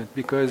contentment,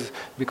 because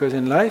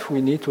in life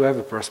we need to have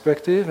a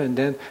perspective, and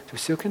then to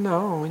say, okay,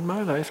 now in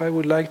my life I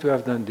would like to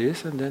have done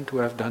this and then to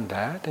have done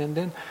that, and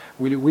then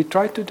we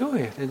try to do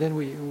it, and then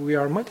we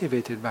are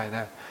motivated by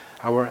that.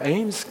 Our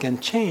aims can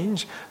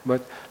change,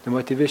 but the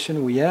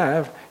motivation we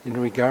have in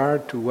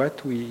regard to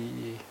what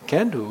we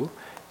can do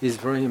is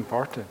very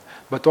important.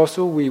 But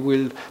also we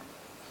will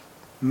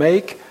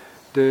make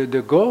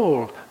the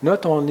goal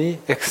not only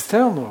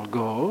external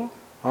goal,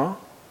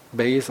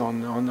 based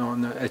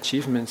on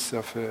achievements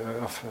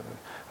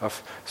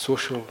of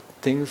social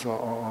things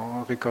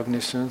or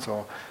recognitions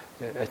or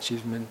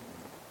achievement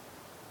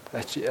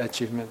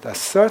as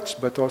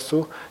such, but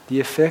also the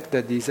effect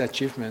that these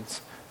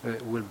achievements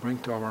will bring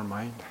to our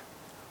mind.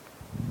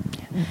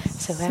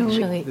 So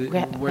actually, we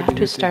have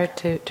to start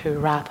to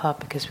wrap up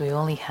because we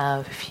only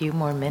have a few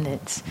more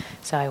minutes.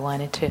 So I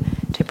wanted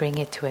to bring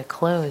it to a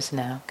close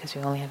now because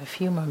we only have a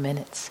few more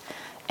minutes.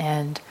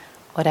 And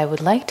what I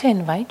would like to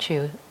invite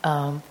you,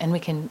 and we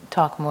can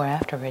talk more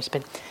afterwards,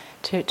 but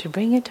to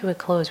bring it to a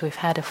close, we've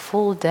had a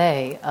full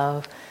day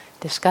of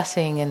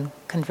discussing and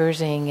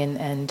conversing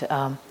and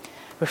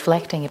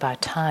reflecting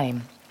about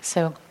time.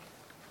 So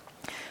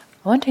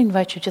I want to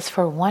invite you just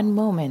for one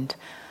moment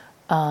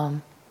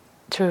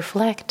to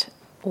reflect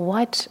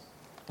what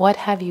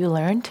have you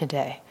learned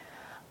today,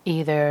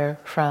 either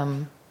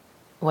from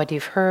what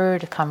you've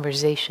heard, a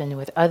conversation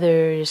with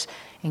others,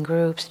 in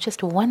groups,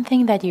 just one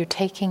thing that you're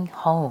taking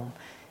home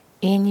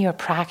in your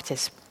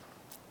practice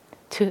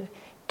to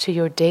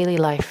your daily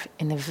life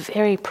in a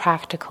very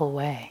practical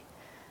way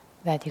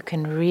that you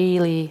can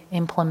really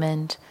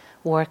implement,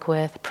 work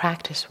with,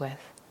 practice with.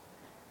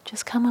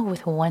 Just come up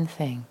with one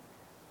thing.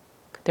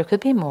 There could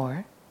be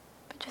more,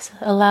 but just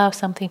allow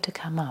something to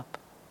come up.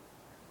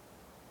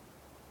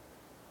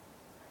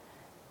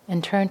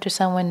 And turn to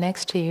someone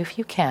next to you if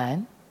you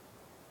can.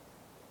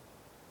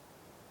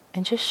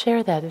 And just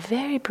share that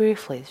very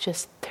briefly. It's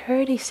just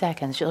 30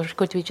 seconds. It's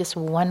going to be just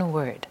one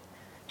word.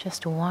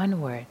 Just one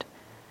word.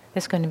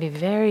 It's going to be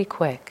very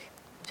quick.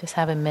 Just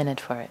have a minute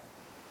for it.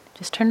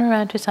 Just turn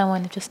around to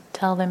someone and just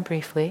tell them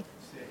briefly.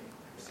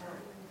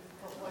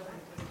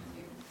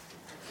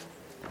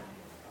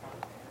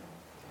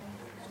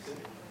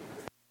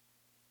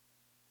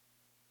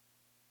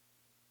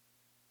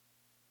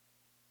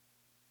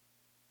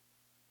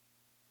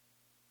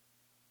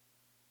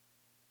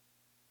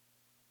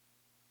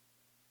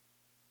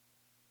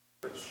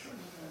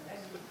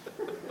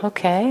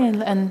 Okay,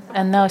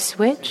 and now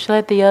switch.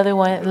 Let the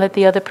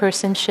other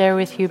person share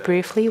with you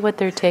briefly what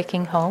they're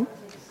taking home.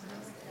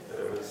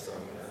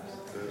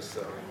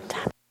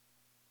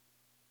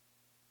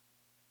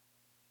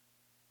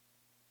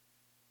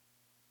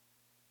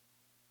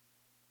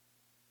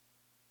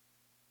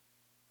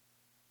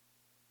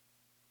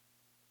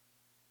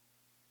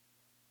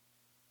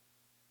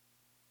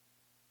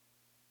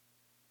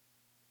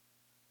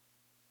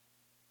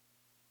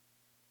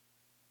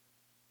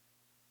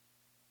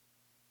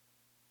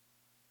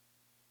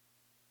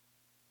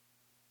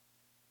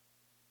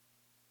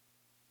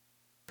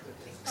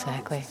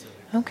 Exactly.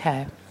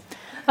 Okay.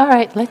 All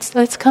right.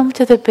 Let's come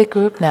to the big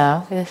group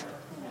now,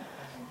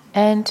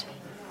 and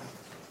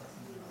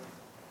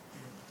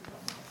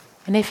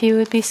if you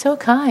would be so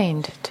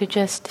kind to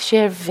just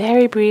share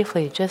very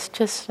briefly,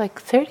 just like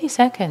 30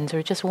 seconds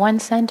or just one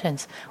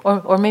sentence,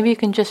 or maybe you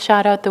can just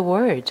shout out the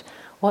words.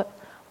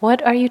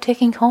 What are you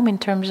taking home in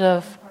terms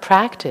of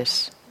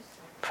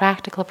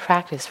practical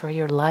practice for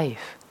your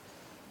life?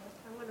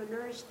 I want to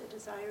nourish the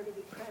desire to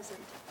be present.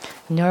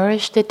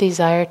 Nourish the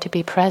desire to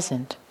be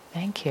present.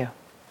 Thank you.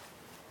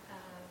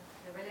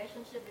 The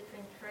relationship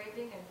between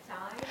craving and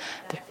time,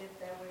 that if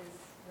there was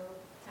no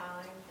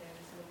time, there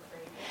is no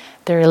craving.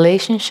 The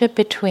relationship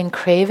between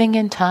craving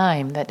and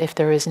time, that if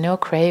there is no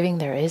craving,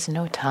 there is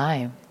no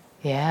time.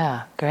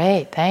 Yeah,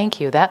 great,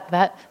 thank you.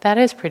 That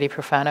is pretty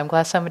profound. I'm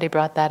glad somebody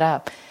brought that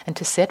up. And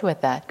to sit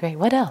with that, great.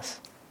 What else?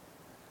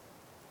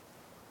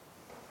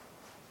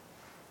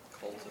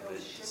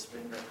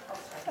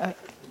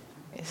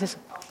 Is this...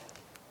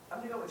 I'm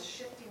going to go with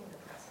shifting the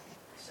present.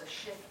 So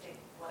shifting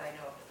what I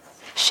know of the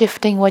present.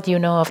 Shifting what you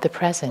know of the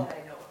present.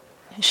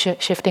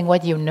 Shifting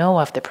what you know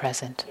of the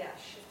present. Yeah,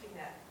 shifting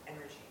that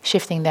energy.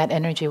 Shifting that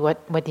energy,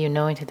 what do you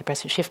know into the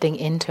present? Shifting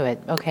into it.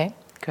 Okay,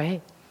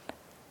 great.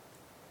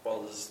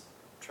 Well, just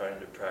trying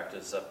to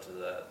practice up to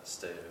that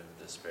state of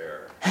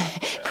despair.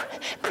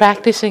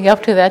 Practicing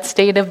up to that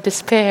state of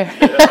despair.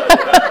 I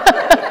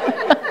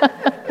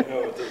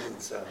know it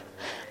doesn't sound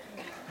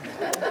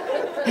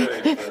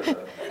great,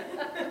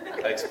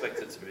 but I expect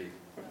it to be.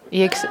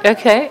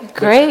 Okay,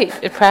 great.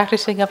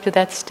 Practicing up to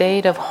that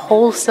state of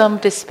wholesome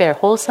despair,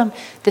 wholesome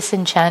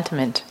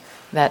disenchantment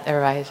that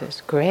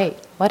arises. Great.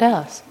 What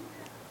else?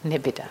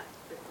 Nibbida.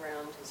 The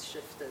ground has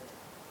shifted.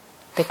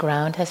 The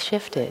ground has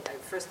shifted.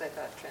 At first I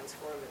thought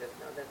transformative.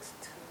 No, that's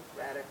too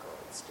radical.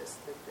 It's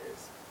just that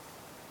there's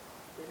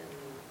been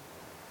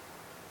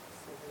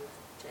something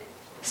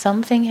changed.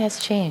 Something has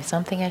changed.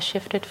 Something has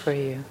shifted for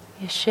you.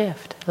 You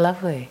shift.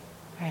 Lovely.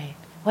 Right.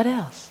 What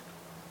else?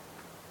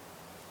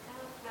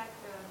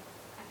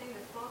 I think the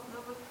fourth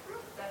noble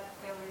truth that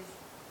there was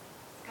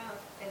kind of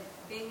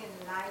being in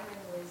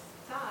alignment with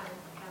time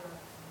kind of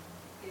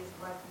is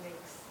what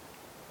makes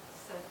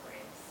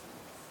suffering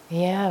cease.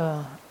 Yeah,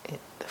 well, the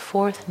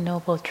fourth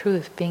noble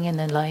truth, being in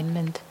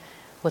alignment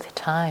with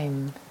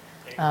time,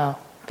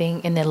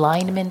 being in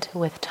alignment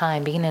with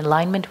time, being in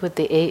alignment with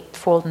the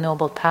Eightfold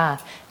Noble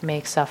Path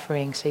makes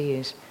suffering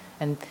cease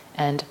and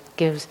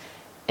gives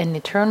an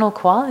eternal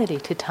quality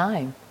to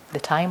time, the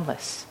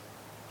timeless.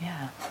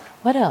 Yeah.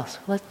 What else?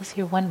 Let's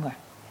hear one more.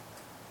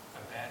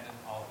 Abandon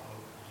all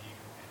hope,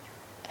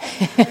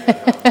 ye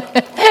who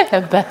enter here.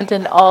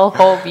 Abandon all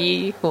hope,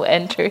 ye who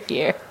enter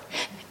here.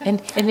 And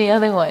the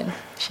other one,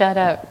 shout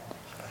out.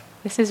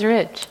 This is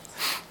rich.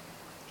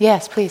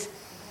 Yes, please.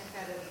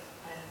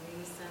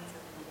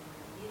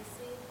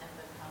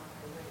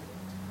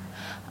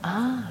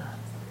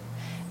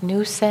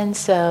 New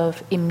sense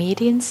of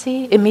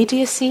immediacy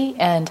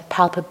and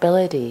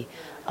palpability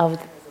of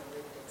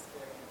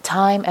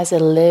time as a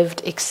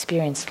lived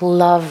experience.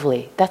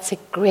 Lovely. That's a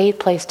great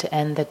place to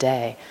end the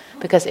day.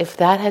 Because if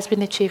that has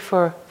been achieved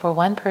for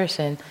one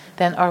person,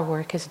 then our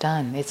work is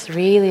done. It's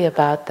really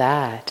about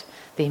that,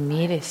 the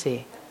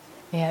immediacy.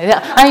 Yeah,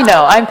 I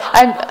know.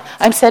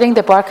 I'm setting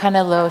the bar kind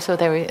of low, so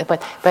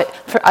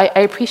I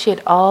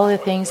appreciate all the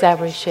things that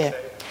were shared.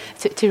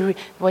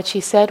 What she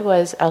said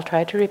was, I'll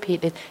try to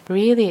repeat it,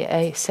 really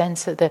a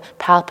sense of the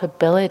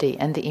palpability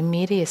and the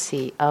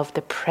immediacy of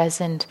the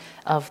present,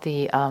 of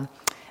the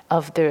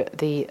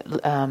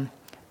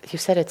you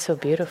said it so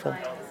beautiful.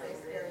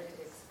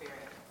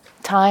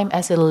 Time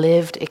as a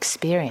lived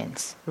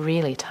experience,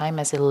 really, time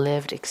as a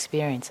lived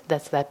experience.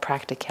 That's that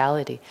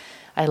practicality.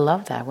 I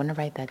love that. I want to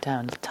write that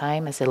down.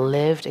 Time as a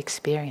lived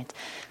experience.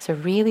 So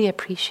really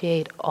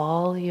appreciate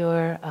all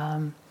your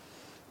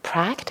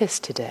practice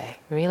today,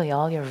 really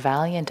all your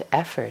valiant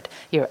effort,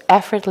 your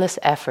effortless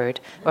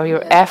effort, or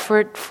your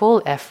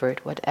effortful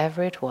effort,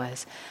 whatever it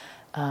was.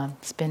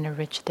 It's been a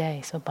rich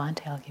day. So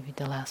Bhante, I'll give you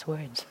the last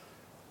words.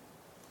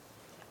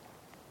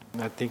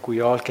 I think we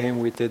all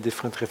came with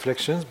different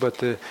reflections, but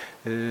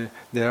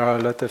there are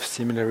a lot of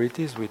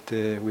similarities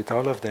with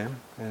all of them,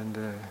 and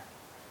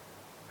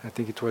I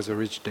think it was a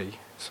rich day.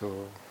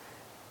 So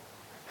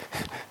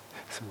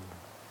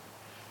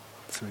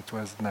it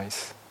was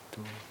nice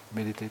to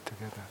meditate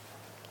together.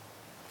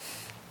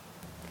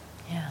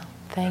 Yeah,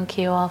 thank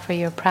you all for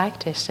your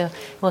practice. So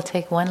we'll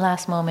take one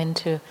last moment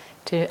to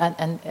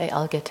and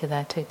I'll get to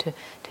that,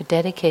 to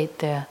dedicate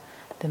the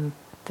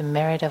the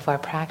merit of our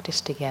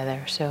practice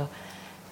together. So